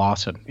Carl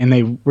Lawson. And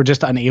they were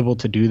just unable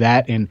to do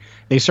that. And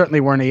they certainly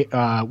weren't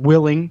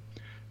willing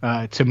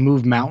to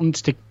move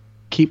mountains to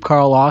keep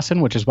Carl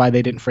Lawson, which is why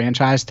they didn't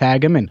franchise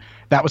tag him. And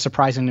that was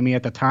surprising to me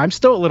at the time.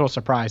 Still a little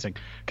surprising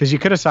because you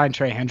could have signed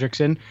Trey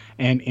Hendrickson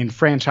and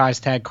franchise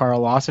tag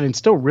Carl Lawson and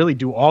still really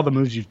do all the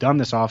moves you've done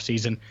this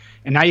offseason.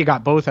 And now you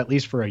got both at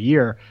least for a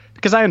year,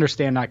 because I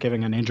understand not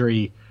giving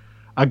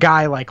a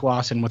guy like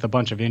Lawson with a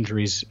bunch of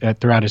injuries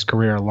throughout his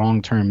career a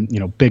long-term,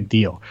 big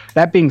deal.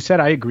 That being said,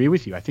 I agree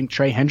with you. I think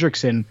Trey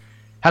Hendrickson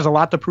has a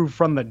lot to prove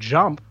from the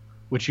jump,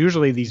 which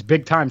usually these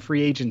big-time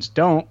free agents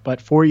don't,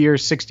 but 4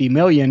 years, $60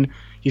 million,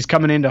 he's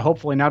coming in to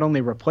hopefully not only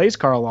replace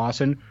Carl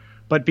Lawson,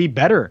 but be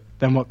better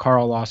than what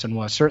Carl Lawson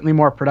was. Certainly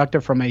more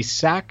productive from a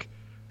sack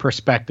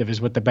perspective is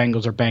what the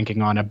Bengals are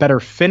banking on, a better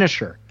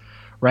finisher,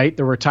 right?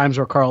 There were times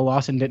where Carl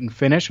Lawson didn't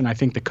finish, and I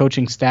think the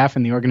coaching staff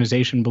and the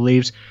organization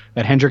believes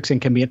that Hendrickson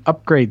can be an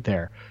upgrade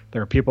there.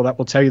 There are people that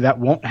will tell you that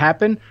won't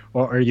happen,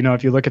 or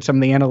if you look at some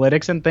of the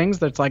analytics and things,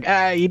 that's like,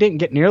 he didn't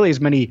get nearly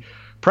as many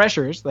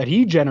pressures that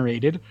he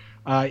generated.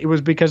 It was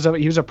because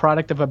he was a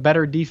product of a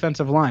better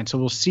defensive line. So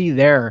we'll see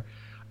there.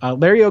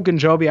 Larry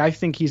Ogunjobi, I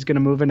think he's going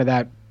to move into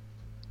that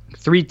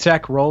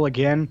 3-tech role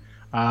again,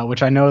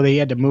 which I know they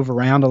had to move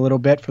around a little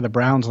bit for the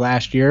Browns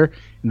last year,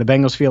 and the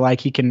Bengals feel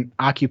like he can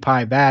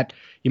occupy that.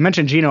 You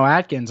mentioned Geno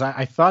Atkins.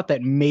 I thought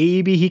that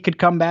maybe he could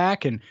come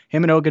back, and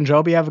him and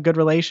Ogunjobi have a good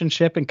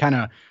relationship and kind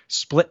of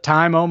split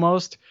time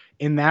almost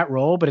in that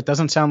role, but it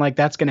doesn't sound like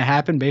that's going to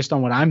happen based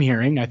on what I'm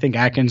hearing. I think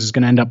Atkins is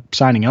going to end up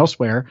signing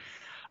elsewhere.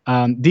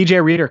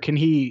 DJ Reader, can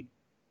he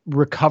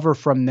recover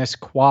from this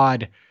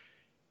quad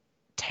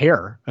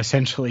tear,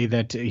 essentially,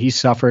 that he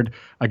suffered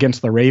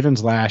against the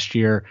Ravens last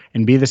year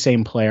and be the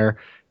same player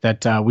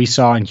that we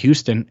saw in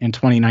Houston in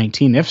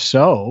 2019? If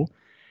so,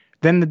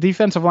 then the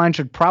defensive line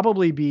should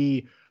probably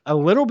be a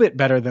little bit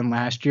better than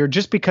last year,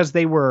 just because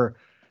they were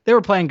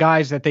playing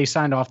guys that they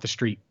signed off the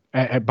street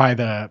by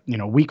the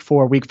week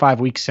 4, week 5,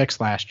 week 6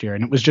 last year,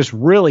 and it was just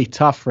really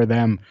tough for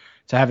them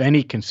to have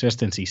any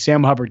consistency.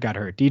 Sam Hubbard got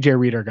hurt, DJ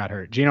Reader got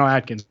hurt, Geno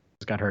Atkins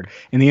got hurt,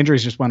 and the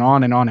injuries just went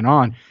on and on and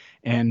on.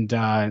 And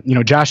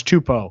Josh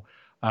Tupou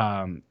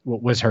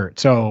was hurt,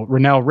 so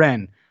Renell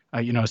Wren,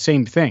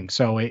 same thing.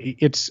 So no,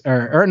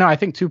 I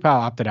think Tupou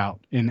opted out,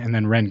 and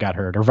then Wren got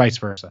hurt, or vice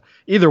versa.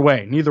 Either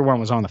way, neither one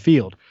was on the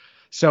field.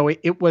 So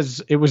it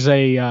was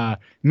a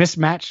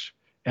mismatch,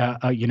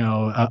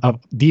 a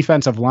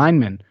defensive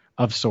lineman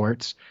of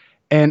sorts.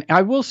 And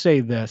I will say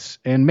this,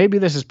 and maybe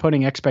this is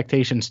putting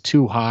expectations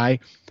too high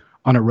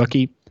on a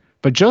rookie,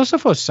 but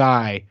Joseph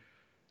Ossai,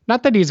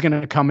 not that he's going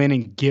to come in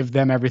and give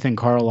them everything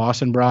Carl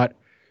Lawson brought,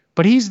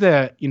 but he's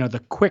the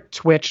quick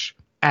twitch,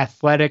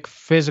 athletic,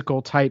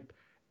 physical type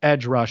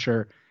edge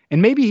rusher,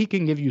 and maybe he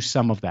can give you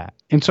some of that.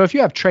 And so if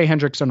you have Trey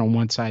Hendrickson on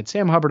one side,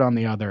 Sam Hubbard on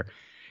the other,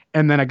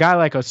 and then a guy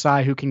like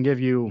Ossai who can give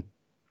you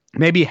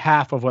maybe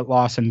half of what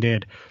Lawson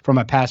did from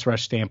a pass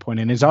rush standpoint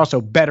and is also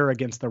better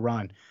against the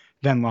run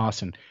than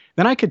Lawson,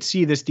 then I could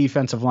see this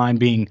defensive line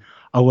being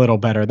a little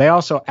better. They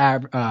also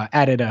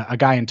added a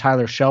guy in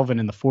Tyler Shelvin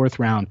in the 4th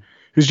round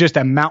who's just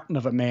a mountain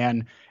of a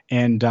man.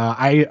 And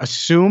I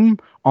assume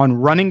on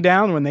running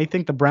down, when they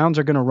think the Browns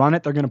are going to run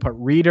it, they're going to put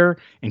Reader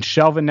and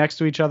Shelvin next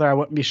to each other. I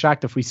wouldn't be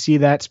shocked if we see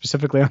that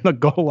specifically on the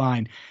goal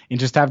line and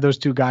just have those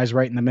two guys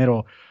right in the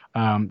middle,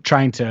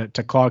 trying to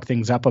clog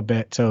things up a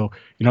bit so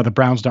the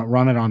Browns don't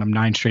run it on them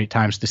 9 straight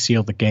times to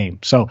seal the game.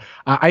 So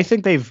I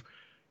think they've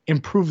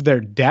improved their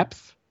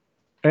depth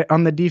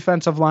on the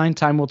defensive line.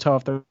 Time will tell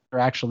if they're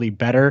actually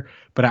better,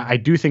 but I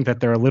do think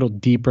that they're a little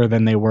deeper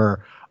than they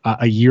were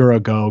a year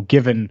ago,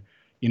 given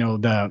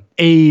the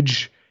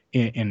age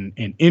and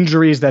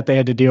injuries that they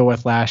had to deal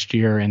with last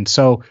year. And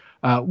so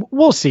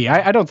we'll see.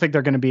 I don't think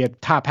they're going to be a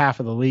top half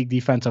of the league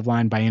defensive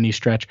line by any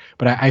stretch,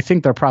 but I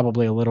think they're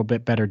probably a little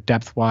bit better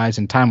depth wise,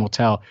 and time will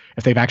tell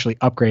if they've actually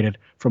upgraded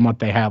from what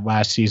they had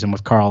last season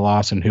with Carl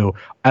Lawson, who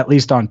at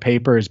least on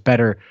paper is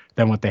better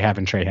than what they have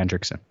in Trey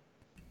Hendrickson.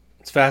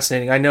 It's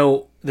fascinating. I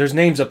know there's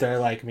names up there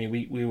like me.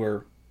 We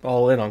were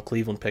all in on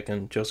Cleveland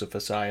picking Joseph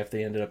Ossai if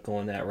they ended up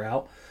going that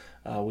route.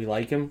 We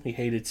like him. We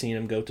hated seeing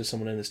him go to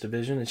someone in this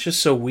division. It's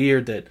just so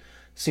weird that it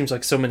seems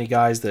like so many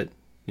guys that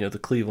the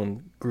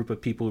Cleveland group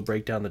of people who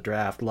break down the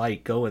draft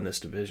go in this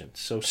division. It's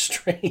so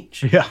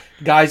strange. Yeah,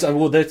 guys.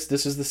 Well,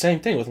 this is the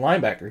same thing with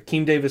linebacker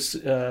Akeem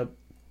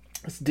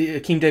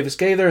Davis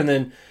Gaither, and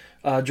then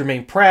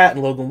Jermaine Pratt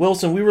and Logan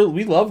Wilson.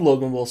 We love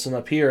Logan Wilson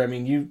up here. I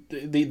mean,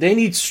 they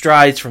need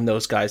strides from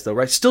those guys though,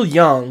 right? Still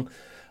young,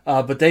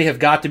 but they have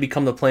got to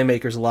become the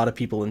playmakers a lot of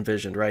people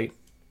envisioned, right?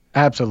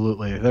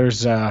 Absolutely.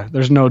 There's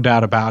no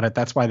doubt about it.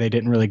 That's why they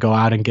didn't really go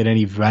out and get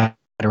any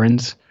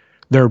veterans.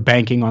 They're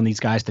banking on these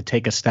guys to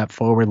take a step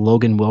forward.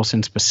 Logan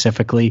Wilson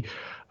specifically,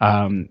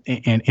 and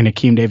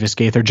Akeem Davis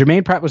Gaither.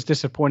 Jermaine Pratt was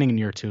disappointing in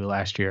year 2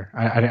 last year.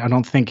 I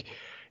don't think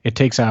it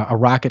takes a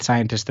rocket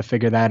scientist to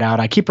figure that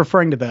out. I keep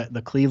referring to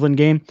the Cleveland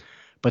game,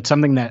 but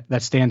something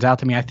that stands out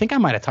to me, I think I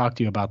might have talked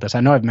to you about this. I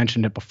know I've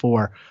mentioned it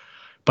before,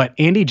 but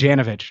Andy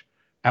Janovich,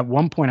 at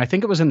one point, I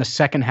think it was in the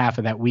second half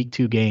of that week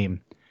 2 game,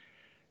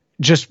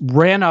 just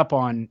ran up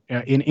on,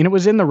 and it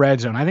was in the red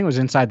zone. I think it was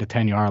inside the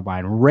 10-yard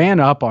line, ran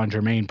up on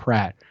Jermaine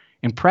Pratt.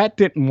 And Pratt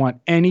didn't want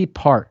any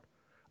part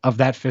of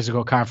that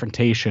physical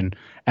confrontation,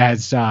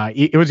 as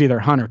it was either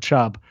Hunt or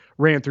Chubb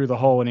ran through the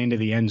hole and into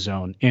the end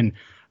zone. And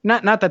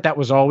not that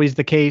was always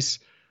the case,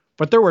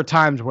 but there were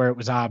times where it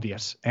was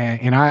obvious.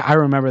 And I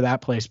remember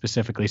that play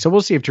specifically. So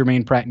we'll see if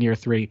Jermaine Pratt in year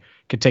 3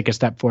 could take a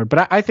step forward.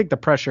 But I think the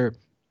pressure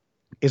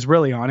is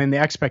really on, and the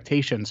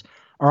expectations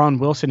are on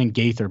Wilson and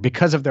Gaither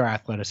because of their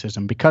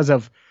athleticism, because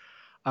of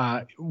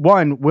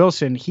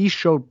Wilson, he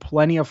showed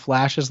plenty of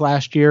flashes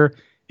last year,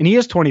 and he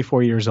is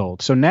 24 years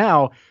old. So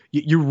now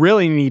you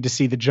really need to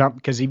see the jump,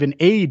 because even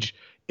age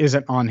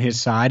isn't on his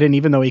side. And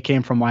even though he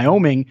came from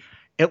Wyoming,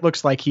 it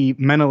looks like he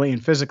mentally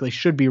and physically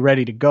should be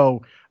ready to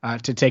go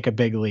to take a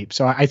big leap.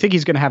 So I think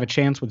he's going to have a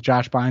chance with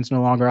Josh Bynes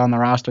no longer on the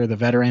roster, the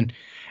veteran.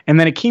 And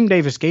then Akeem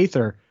Davis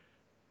Gaither,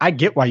 I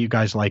get why you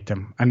guys liked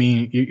him. I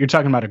mean, you're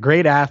talking about a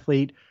great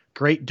athlete,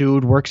 great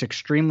dude, works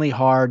extremely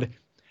hard.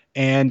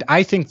 And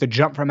I think the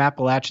jump from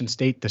Appalachian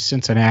State to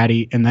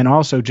Cincinnati, and then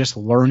also just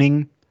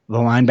learning the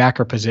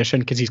linebacker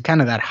position, because he's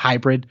kind of that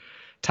hybrid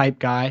type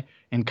guy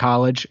in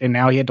college, and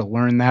now he had to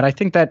learn that. I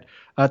think that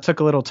took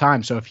a little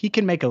time. So if he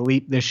can make a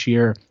leap this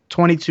year,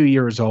 22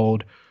 years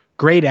old,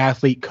 great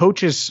athlete,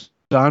 coach's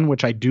son,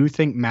 which I do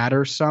think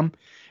matters some,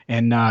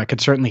 and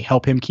could certainly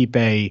help him keep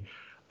a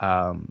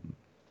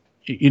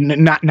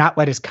not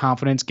let his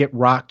confidence get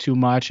rocked too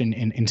much,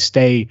 and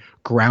stay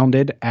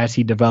grounded as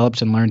he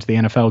develops and learns the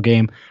NFL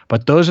game.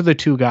 But those are the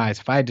two guys.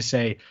 If I had to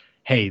say,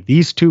 hey,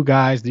 these two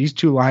guys, these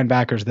two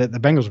linebackers, that the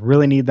Bengals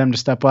really need them to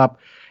step up,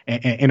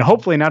 And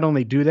hopefully not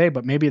only do they,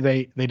 but maybe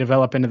they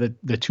develop into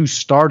the two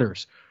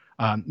starters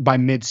by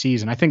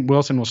mid-season. I think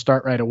Wilson will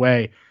start right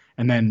away.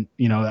 And then,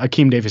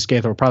 Akeem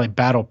Davis-Gaither will probably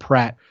battle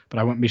Pratt, but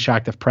I wouldn't be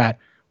shocked if Pratt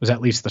was at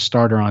least the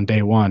starter on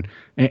day one.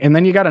 And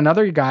then you got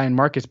another guy in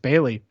Marcus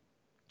Bailey.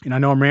 And I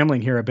know I'm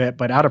rambling here a bit,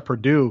 but out of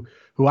Purdue,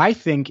 who I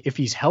think if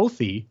he's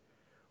healthy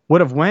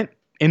would have went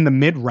in the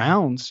mid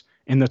rounds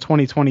in the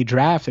 2020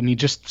 draft. And he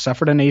just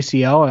suffered an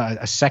ACL,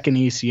 a second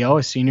ACL,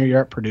 his senior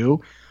year at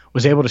Purdue,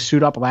 was able to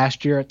suit up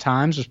last year at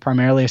times, was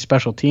primarily a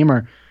special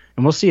teamer.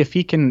 And we'll see if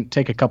he can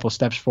take a couple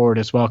steps forward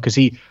as well, because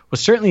he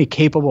was certainly a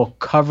capable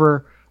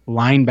cover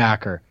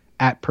linebacker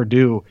at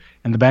Purdue,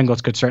 and the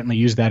Bengals could certainly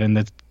use that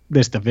in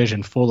this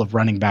division full of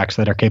running backs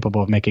that are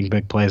capable of making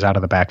big plays out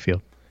of the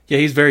backfield. Yeah,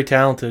 he's very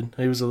talented.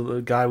 He was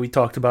a guy we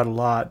talked about a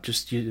lot,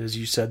 just as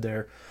you said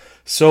there.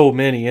 So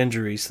many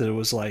injuries that it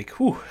was like,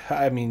 whew,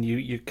 I mean,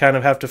 you kind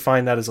of have to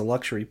find that as a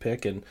luxury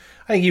pick. And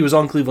I think he was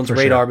on Cleveland's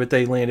radar, but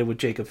they landed with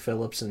Jacob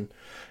Phillips and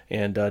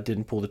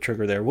didn't pull the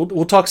trigger there.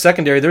 We'll talk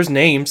secondary. There's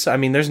names. I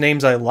mean, there's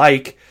names I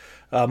like.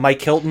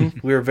 Mike Hilton,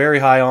 we were very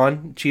high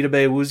on.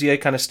 Chidobe Awuzie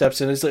kind of steps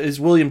in. Is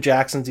William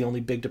Jackson's the only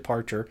big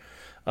departure.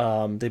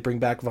 They bring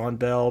back Von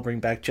Bell,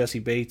 bring back Jesse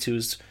Bates,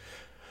 who's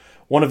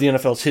one of the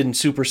NFL's hidden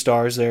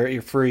superstars there.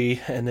 You're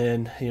free. And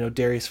then,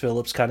 Darius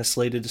Phillips kind of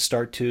slated to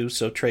start too.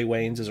 So Trey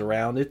Waynes is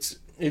around.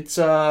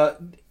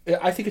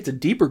 I think it's a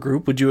deeper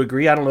group. Would you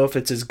agree? I don't know if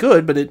it's as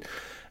good, but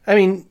let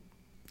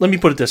me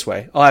put it this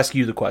way. I'll ask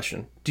you the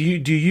question. Do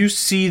you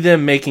see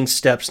them making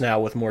steps now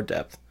with more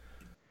depth?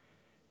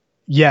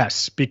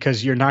 Yes,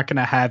 because you're not going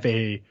to have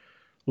a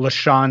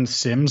LaShawn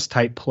Sims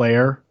type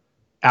player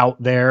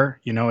out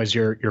there, as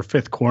your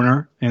fifth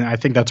corner. And I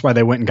think that's why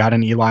they went and got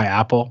an Eli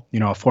Apple,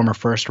 a former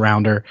first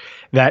rounder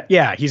that,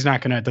 he's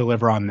not going to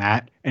deliver on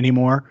that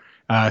anymore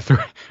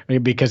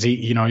because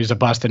he's a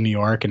bust in New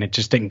York and it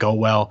just didn't go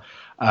well.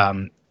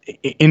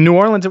 In New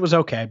Orleans, it was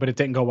okay, but it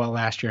didn't go well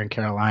last year in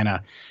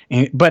Carolina.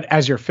 But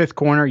as your fifth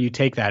corner, you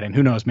take that, and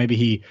who knows, maybe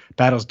he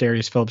battles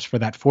Darius Phillips for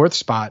that fourth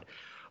spot.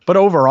 But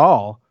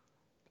overall,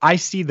 I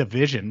see the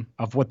vision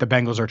of what the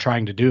Bengals are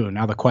trying to do.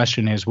 Now the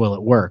question is, will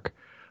it work?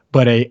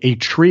 But a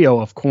trio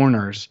of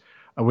corners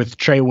with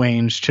Trey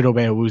Waynes,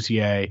 Chidobe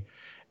Awuzie,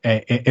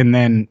 and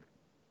then,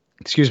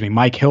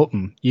 Mike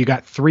Hilton. You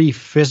got three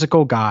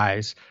physical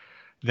guys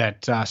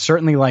that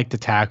certainly like to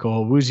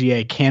tackle.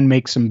 Awuzie can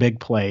make some big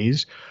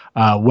plays.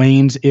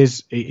 Waynes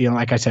is,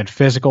 like I said,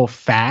 physical,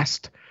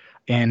 fast,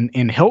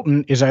 and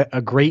Hilton is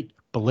a great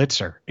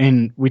blitzer.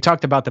 And we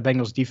talked about the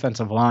Bengals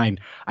defensive line.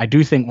 I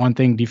do think one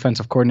thing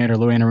defensive coordinator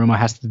Lou Anarumo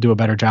has to do a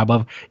better job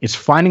of is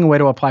finding a way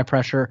to apply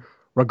pressure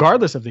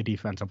regardless of the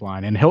defensive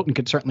line. And Hilton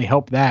could certainly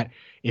help that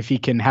if he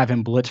can have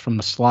him blitz from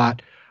the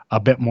slot a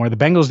bit more. The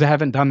Bengals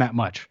haven't done that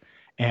much.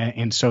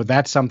 And so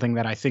that's something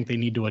that I think they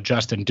need to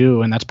adjust and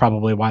do. And that's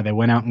probably why they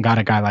went out and got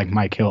a guy like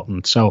Mike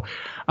Hilton. So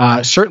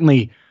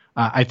certainly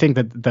I think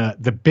that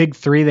the big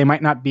three, they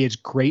might not be as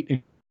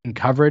great in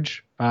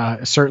coverage.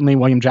 Certainly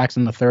William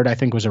Jackson III, I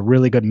think, was a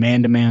really good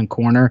man-to-man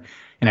corner.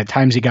 And at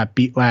times he got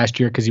beat last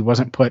year because he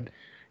wasn't put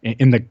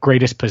in the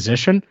greatest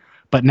position.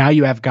 But now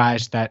you have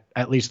guys that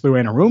at least Lou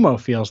Anarumo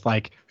feels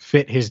like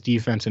fit his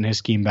defense and his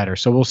scheme better.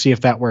 So we'll see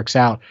if that works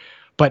out.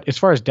 But as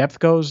far as depth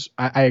goes,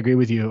 I agree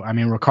with you. I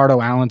mean,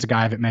 Ricardo Allen's a guy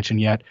I haven't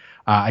mentioned yet.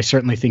 I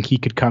certainly think he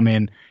could come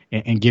in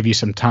and give you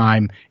some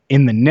time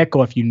in the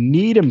nickel if you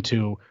need him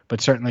to,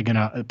 but certainly going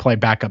to play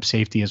backup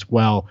safety as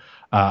well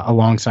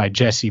alongside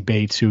Jesse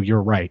Bates, who,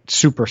 you're right,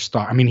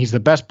 superstar. I mean, he's the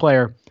best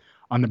player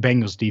on the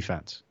Bengals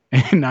defense.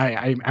 And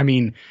I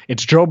mean,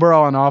 it's Joe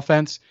Burrow on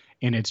offense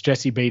and it's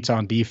Jesse Bates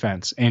on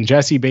defense. And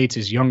Jesse Bates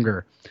is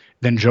younger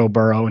than Joe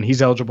Burrow, and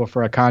he's eligible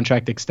for a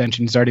contract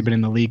extension. He's already been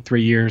in the league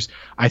 3 years.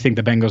 I think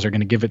the Bengals are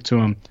going to give it to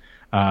him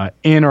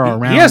in or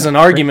around. He has an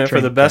argument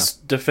for the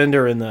best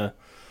defender in the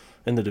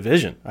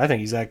division. I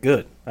think he's that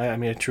good. I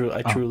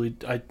truly,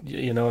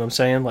 you know what I'm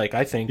saying? Like,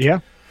 I think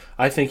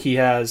he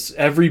has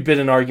every bit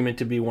an argument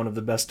to be one of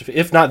the best,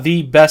 if not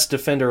the best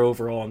defender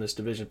overall in this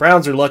division.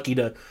 Browns are lucky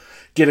to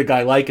get a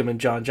guy like him in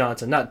John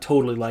Johnson. Not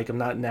totally like him,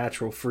 not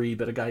natural free,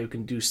 but a guy who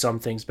can do some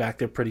things back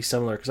there pretty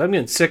similar. Because I'm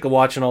getting sick of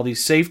watching all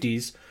these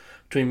safeties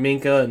between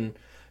Minka and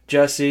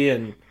Jesse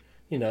and,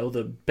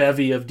 the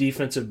bevy of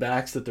defensive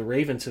backs that the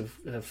Ravens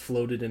have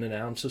floated in and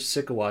out. I'm so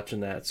sick of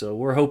watching that. So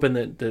we're hoping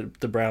that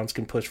the Browns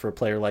can push for a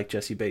player like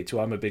Jesse Bates, who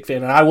I'm a big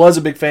fan. And I was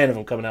a big fan of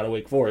him coming out of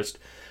Wake Forest.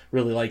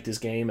 Really liked his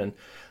game. And,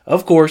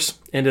 of course,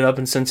 ended up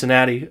in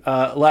Cincinnati.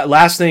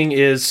 Last thing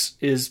is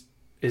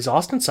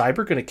Austin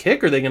Seibert going to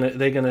kick, or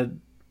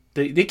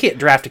they can't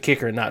draft a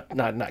kicker and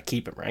not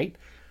keep him, right?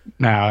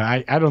 No,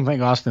 I don't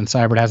think Austin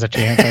Seibert has a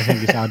chance. I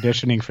think he's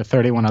auditioning for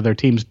 31 other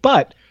teams.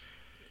 But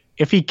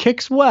if he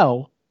kicks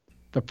well,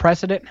 the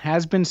precedent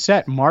has been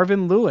set.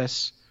 Marvin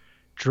Lewis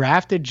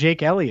drafted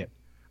Jake Elliott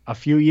a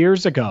few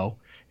years ago,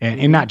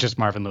 and not just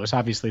Marvin Lewis,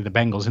 obviously the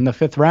Bengals, in the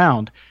 5th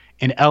round.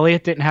 And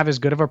Elliott didn't have as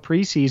good of a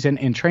preseason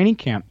in training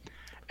camp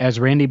as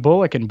Randy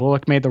Bullock, and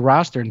Bullock made the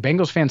roster. And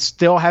Bengals fans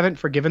still haven't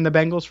forgiven the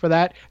Bengals for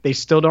that. They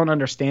still don't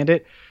understand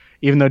it,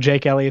 even though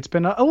Jake Elliott's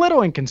been a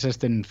little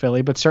inconsistent in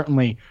Philly, but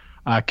certainly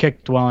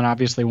kicked well, and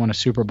obviously won a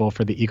Super Bowl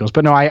for the Eagles.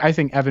 But no, I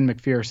think Evan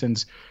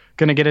McPherson's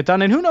going to get it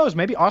done. And who knows,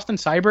 maybe Austin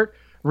Seibert,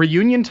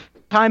 reunion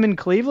time in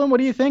Cleveland. What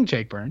do you think,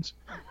 Jake Burns?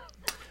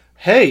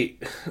 Hey,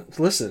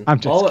 listen. I'm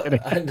just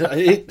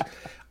kidding.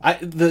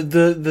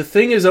 The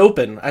thing is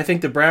open. I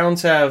think the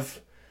Browns have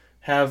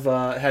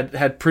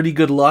had pretty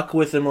good luck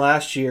with him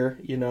last year,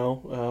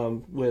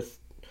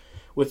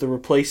 with the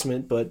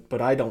replacement,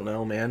 but I don't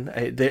know, man.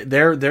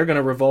 They're going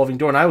to revolving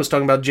door. And I was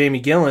talking about Jamie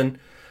Gillen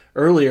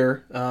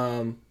earlier,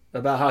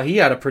 about how he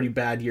had a pretty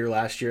bad year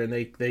last year, and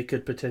they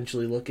could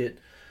potentially look at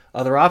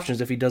other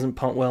options if he doesn't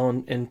punt well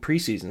in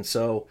preseason.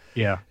 So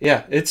yeah,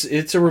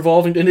 it's a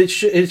revolving, and it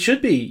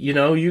should be.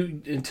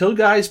 You until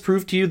guys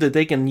prove to you that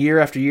they can year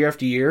after year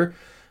after year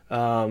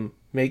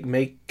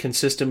make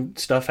consistent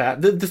stuff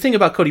happen. The thing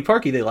about Cody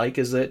Parkey they like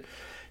is that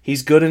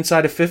he's good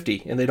inside of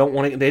 50, and they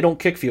don't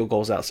kick field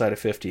goals outside of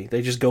 50.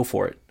 They just go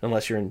for it,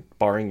 unless you're in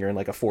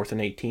like a 4th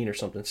and 18 or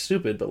something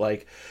stupid. But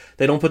like,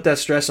 they don't put that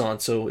stress on.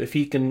 So if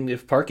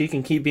Parkey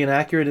can keep being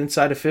accurate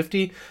inside of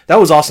 50, that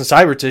was Austin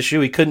Seibert's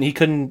issue. He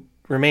couldn't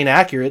remain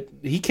accurate.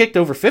 He kicked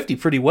over 50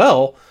 pretty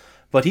well,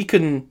 but he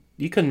couldn't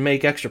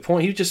make extra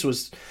point. He just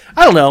was,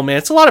 I don't know, man.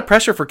 It's a lot of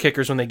pressure for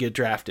kickers when they get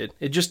drafted.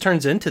 It just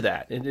turns into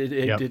that.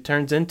 It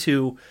turns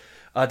into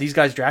these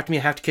guys draft me,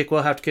 I have to kick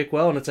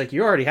well, and it's like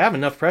you already have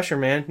enough pressure,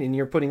 man, and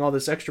you're putting all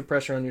this extra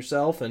pressure on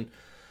yourself, and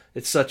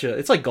it's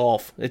like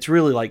golf. It's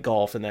really like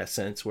golf in that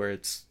sense, where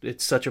it's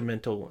such a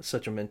mental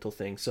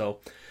thing. So,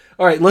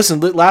 all right, listen.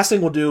 Last thing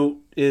we'll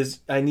do is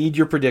I need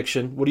your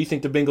prediction. What do you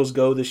think the Bengals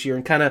go this year?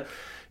 And kind of,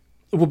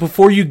 well,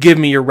 before you give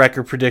me your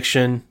record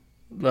prediction.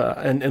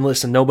 And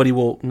listen, no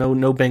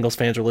Bengals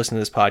fans are listening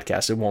to this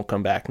podcast. It won't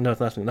come back.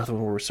 Nothing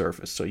will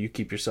resurface. So you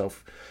keep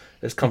yourself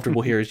as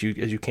comfortable here as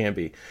you can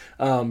be.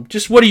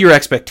 Just what are your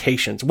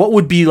expectations? What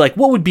would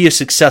be a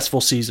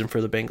successful season for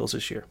the Bengals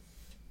this year?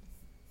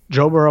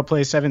 Joe Burrow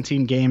plays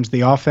 17 games.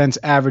 The offense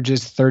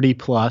averages 30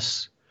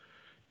 plus,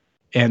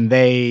 and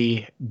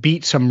they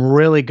beat some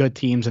really good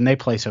teams, and they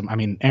play some. I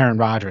mean, Aaron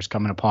Rodgers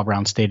coming to Paul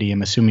Brown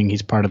Stadium, assuming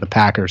he's part of the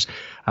Packers.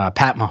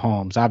 Pat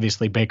Mahomes,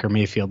 obviously Baker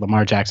Mayfield,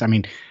 Lamar Jackson. I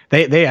mean,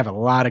 they have a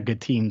lot of good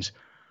teams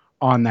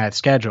on that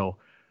schedule,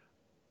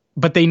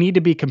 but they need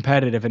to be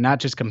competitive, and not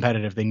just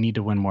competitive. They need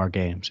to win more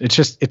games.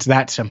 It's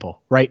that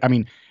simple, right? I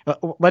mean,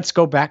 let's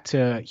go back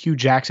to Hugh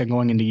Jackson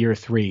going into year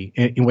 3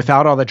 and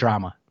without all the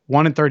drama.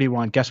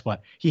 1-31. Guess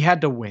what? He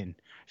had to win.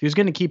 If he was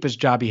going to keep his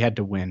job, he had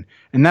to win.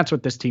 And that's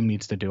what this team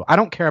needs to do. I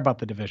don't care about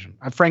the division.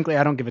 Frankly,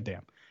 I don't give a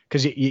damn,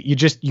 because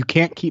you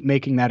can't keep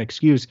making that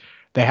excuse.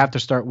 They have to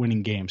start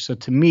winning games. So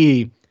to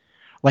me,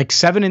 like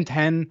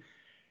 7-10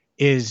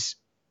 is,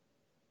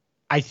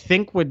 I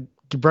think, would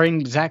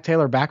bring Zach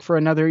Taylor back for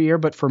another year.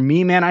 But for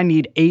me, man, I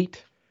need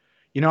 8.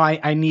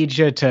 I need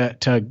you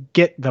to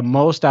get the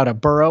most out of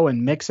Burrow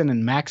and Mixon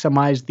and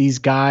maximize these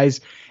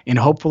guys. And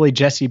hopefully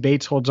Jesse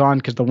Bates holds on,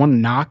 because the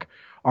one knock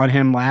on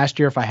him last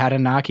year, if I had a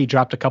knock, he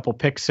dropped a couple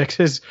pick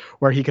sixes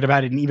where he could have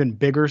had an even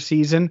bigger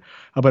season.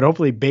 But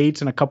hopefully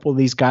Bates and a couple of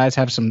these guys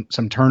have some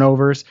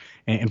turnovers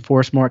and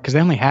force more, because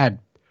they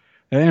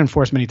didn't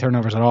force many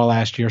turnovers at all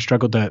last year,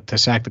 struggled to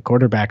sack the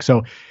quarterback.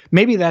 So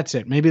maybe that's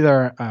it. Maybe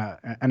they're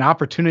an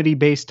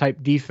opportunity-based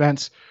type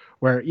defense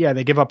where, yeah,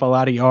 they give up a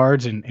lot of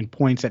yards and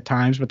points at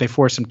times, but they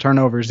force some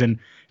turnovers, and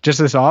just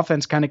this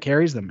offense kind of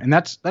carries them. And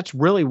that's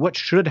really what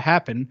should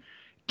happen,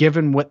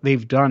 given what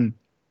they've done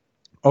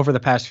over the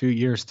past few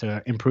years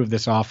to improve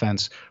this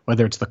offense,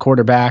 whether it's the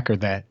quarterback or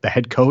the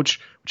head coach,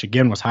 which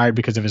again was hired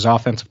because of his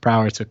offensive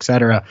prowess, et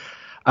cetera.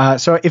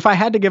 So if I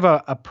had to give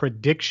a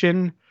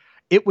prediction,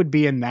 it would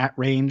be in that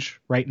range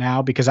right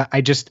now, because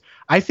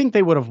I think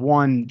they would have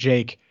won,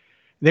 Jake.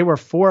 They were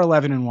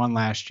 4-11-1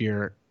 last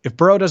year. If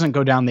Burrow doesn't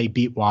go down, they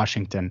beat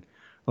Washington.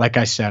 Like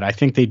I said, I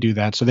think they do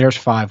that. So there's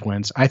 5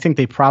 wins. I think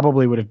they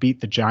probably would have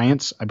beat the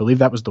Giants. I believe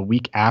that was the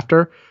week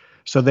after.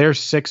 So there's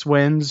 6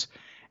 wins.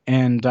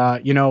 And,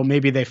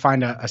 maybe they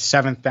find a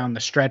 7th down the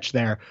stretch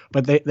there.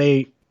 But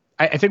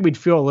I think we'd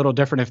feel a little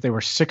different if they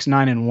were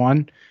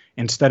 6-9-1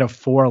 instead of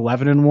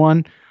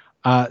 4-11-1.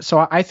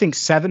 So I think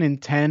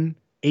 7-10,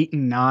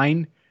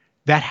 8-9,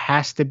 that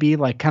has to be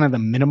like kind of the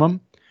minimum.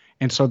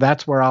 And so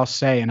that's where I'll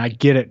say, and I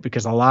get it,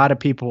 because a lot of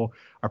people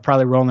are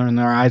probably rolling in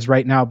their eyes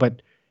right now.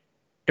 But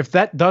if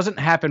that doesn't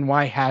happen,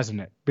 why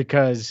hasn't it?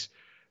 Because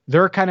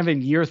they're kind of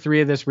in year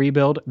 3 of this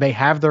rebuild. They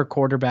have their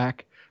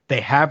quarterback. They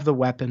have the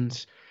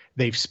weapons.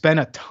 They've spent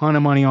a ton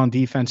of money on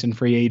defense and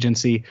free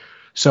agency.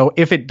 So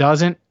if it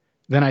doesn't,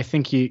 then I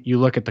think you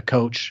look at the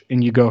coach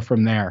and you go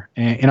from there.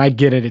 And I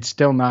get it. It's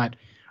still not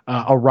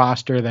a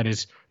roster that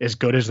is as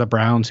good as the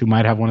Browns, who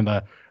might have one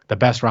of the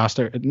best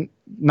roster.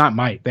 Not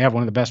might. They have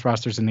one of the best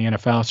rosters in the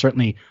NFL.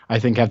 Certainly, I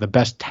think, have the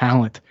best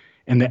talent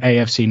in the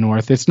AFC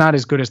North. It's not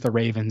as good as the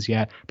Ravens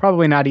yet.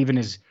 Probably not even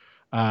as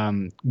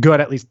good,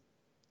 at least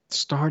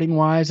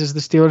starting-wise, as the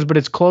Steelers. But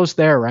it's close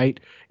there, right?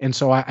 And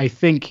so I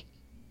think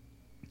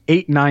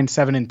 8, 9,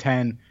 7, and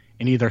 10,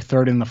 and either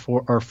 3rd and the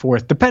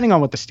 4th, depending on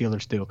what the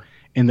Steelers do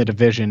in the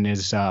division,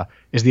 is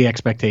the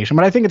expectation.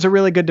 But I think it's a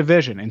really good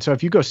division. And so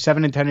if you go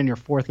 7-10 and you're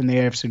 4th in the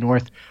AFC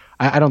North,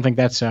 I don't think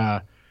that's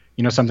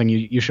something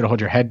you should hold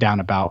your head down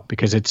about,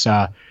 because it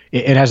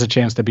has a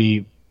chance to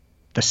be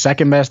the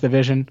second best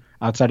division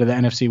outside of the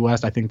NFC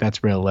West. I think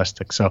that's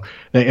realistic. So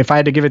if I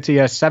had to give it to you,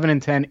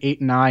 7-10,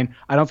 8-9,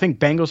 I don't think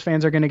Bengals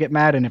fans are going to get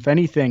mad. And if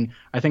anything,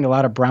 I think a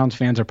lot of Browns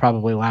fans are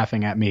probably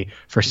laughing at me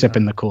for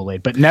sipping the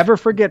Kool-Aid. But never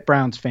forget,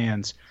 Browns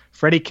fans,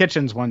 Freddie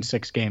Kitchens won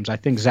 6 games. I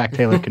think Zach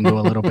Taylor can do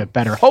a little bit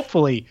better,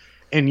 hopefully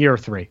in year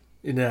 3.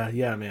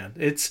 Yeah, man.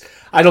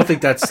 I don't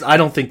think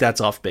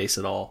that's off base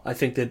at all. I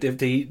think that if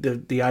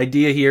the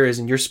idea here is,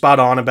 and you're spot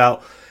on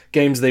about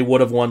games they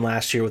would have won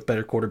last year with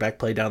better quarterback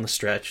play down the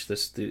stretch.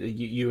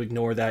 You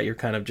ignore that, you're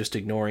kind of just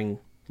ignoring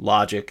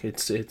logic.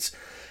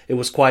 It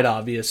was quite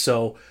obvious.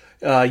 So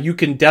you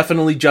can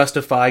definitely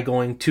justify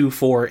going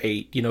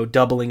 2-4-8,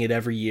 doubling it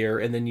every year,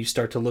 and then you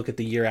start to look at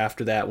the year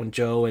after that when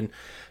Joe and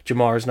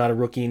Jamar is not a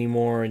rookie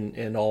anymore,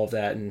 and all of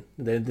that, and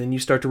then you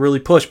start to really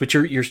push. But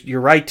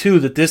you're right too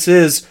that this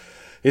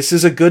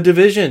is a good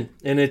division,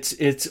 and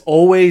it's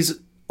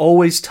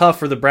always tough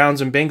for the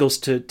Browns and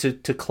Bengals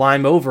to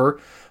climb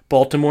over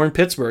Baltimore and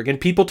Pittsburgh.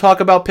 And people talk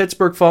about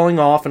Pittsburgh falling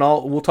off, and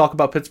we'll talk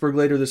about Pittsburgh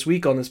later this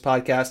week on this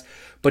podcast.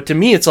 But to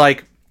me, it's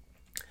like,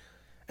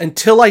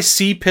 until I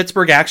see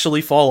Pittsburgh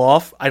actually fall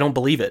off, I don't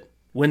believe it.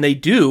 When they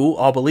do,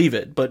 I'll believe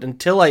it. But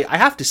until I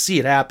have to see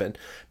it happen,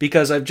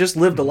 because I've just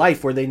lived a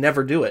life where they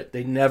never do it.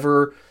 They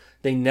never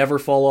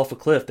fall off a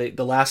cliff.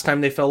 The last time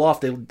they fell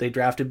off, they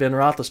drafted Ben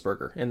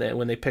Roethlisberger, and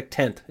when they picked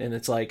 10th, and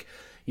it's like,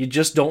 you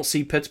just don't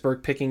see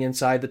Pittsburgh picking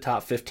inside the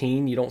top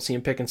 15. You don't see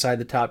them pick inside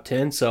the top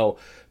 10. So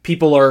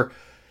people are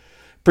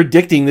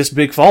predicting this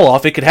big fall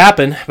off. It could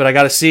happen, but I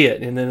got to see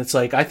it. And then it's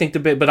like,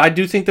 but I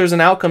do think there's an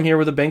outcome here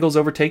where the Bengals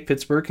overtake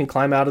Pittsburgh, can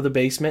climb out of the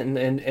basement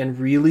and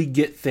really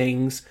get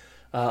things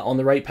on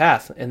the right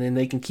path. And then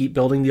they can keep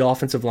building the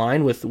offensive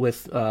line with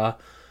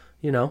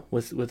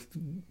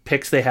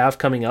picks they have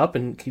coming up,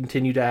 and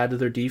continue to add to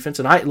their defense.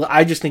 And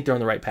I just think they're on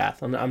the right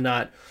path. I'm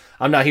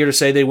not here to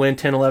say they win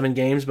 10, 11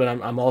 games, but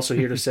I'm also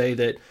here to say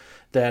that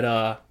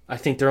I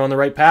think they're on the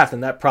right path,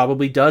 and that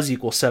probably does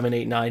equal 7,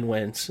 8, 9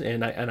 wins.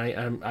 And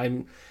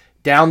I'm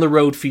down the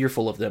road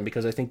fearful of them,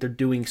 because I think they're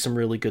doing some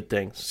really good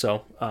things.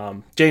 So,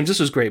 James, this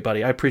was great,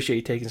 buddy. I appreciate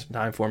you taking some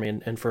time for me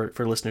and for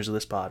listeners of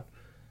this pod.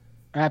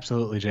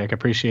 Absolutely, Jake. I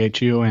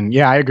appreciate you. And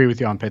yeah, I agree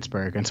with you on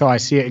Pittsburgh. And so I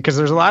see it, because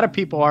there's a lot of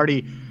people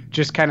already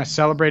just kind of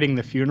celebrating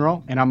the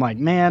funeral. And I'm like,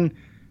 man,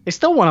 they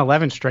still won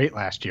 11 straight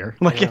last year.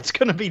 It's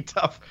going to be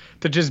tough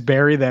to just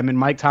bury them. And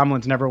Mike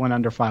Tomlin's never went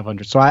under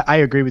 500. So I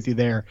agree with you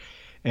there.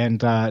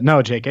 And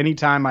no, Jake,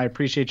 anytime. I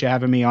appreciate you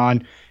having me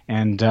on.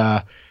 And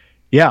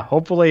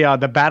hopefully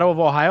the Battle of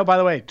Ohio, by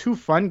the way, 2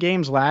 fun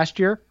games last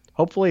year.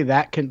 Hopefully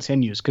that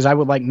continues, because I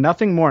would like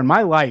nothing more in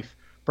my life.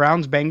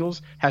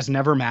 Browns-Bengals has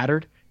never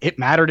mattered. It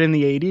mattered in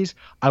the 80s.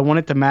 I want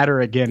it to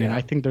matter again. Yeah. And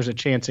I think there's a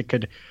chance it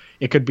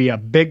could be a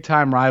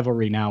big-time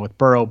rivalry now with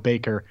Burrow,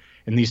 Baker,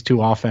 and these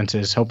 2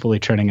 offenses hopefully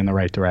trending in the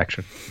right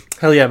direction.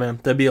 Hell yeah,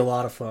 man. That'd be a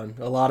lot of fun.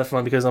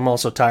 Because I'm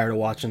also tired of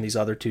watching these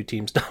other 2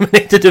 teams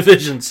dominate the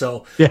division.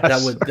 So yes.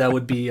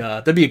 that'd be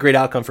a great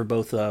outcome for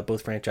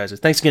both franchises.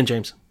 Thanks again,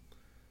 James.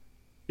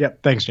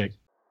 Yep. Thanks, Jake.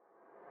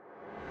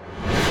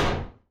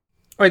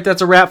 All right,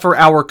 that's a wrap for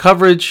our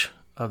coverage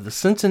of the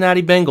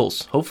Cincinnati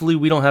Bengals. Hopefully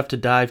we don't have to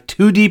dive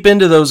too deep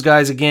into those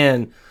guys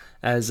again,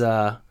 as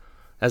I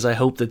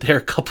hope that they're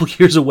a couple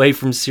years away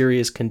from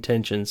serious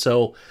contention.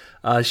 So,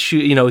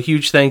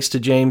 huge thanks to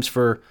James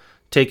for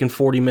taking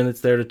 40 minutes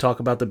there to talk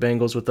about the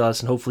Bengals with us,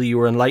 and hopefully you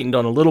were enlightened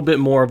on a little bit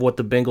more of what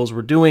the Bengals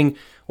were doing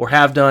or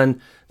have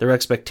done, their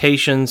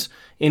expectations,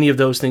 any of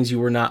those things you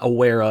were not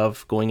aware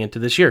of going into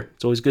this year.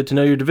 It's always good to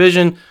know your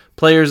division,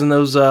 players in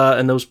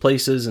those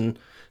places, and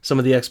some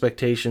of the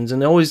expectations,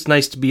 and always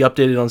nice to be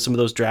updated on some of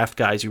those draft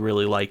guys you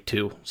really like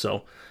too.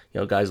 So,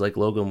 guys like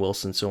Logan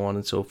Wilson, so on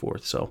and so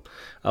forth. So,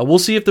 we'll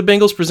see if the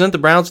Bengals present the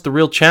Browns with the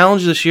real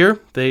challenge this year.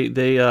 They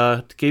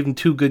gave them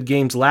 2 good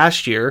games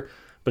last year,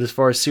 but as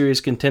far as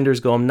serious contenders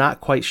go, I'm not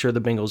quite sure the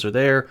Bengals are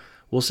there.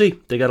 We'll see.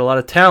 They got a lot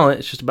of talent.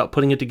 It's just about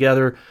putting it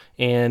together,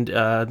 and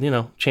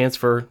chance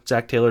for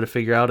Zach Taylor to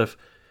figure out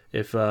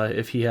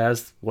if he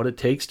has what it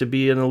takes to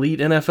be an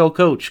elite NFL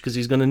coach, because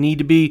he's going to need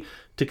to be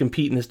to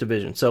compete in this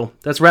division. So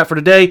that's a wrap for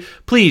today.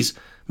 Please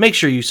make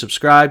sure you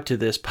subscribe to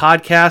this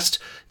podcast,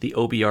 the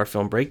OBR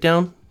Film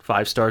Breakdown.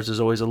 5 stars is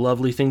always a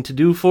lovely thing to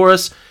do for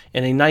us,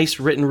 and a nice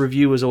written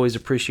review is always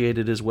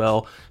appreciated as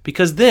well,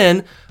 because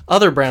then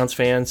other Browns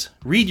fans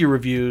read your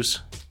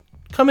reviews,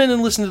 come in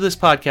and listen to this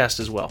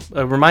podcast as well.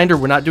 A reminder,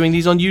 we're not doing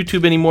these on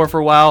YouTube anymore for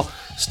a while.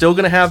 Still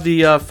going to have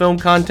the film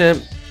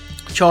content,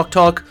 Chalk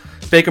Talk,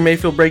 Baker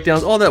Mayfield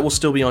breakdowns, all that will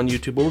still be on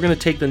YouTube, but we're going to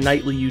take the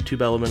nightly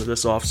YouTube element of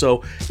this off.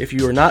 So if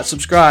you are not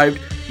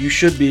subscribed, you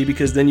should be,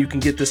 because then you can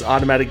get this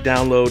automatic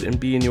download and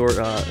be in your,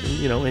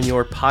 in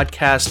your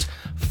podcast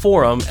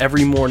forum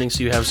every morning,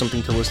 so you have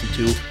something to listen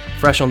to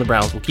fresh on the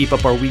Browns. We'll keep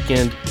up our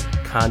weekend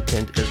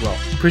content as well.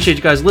 Appreciate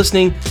you guys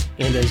listening,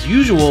 and as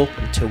usual,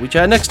 until we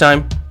chat next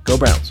time, go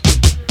Browns.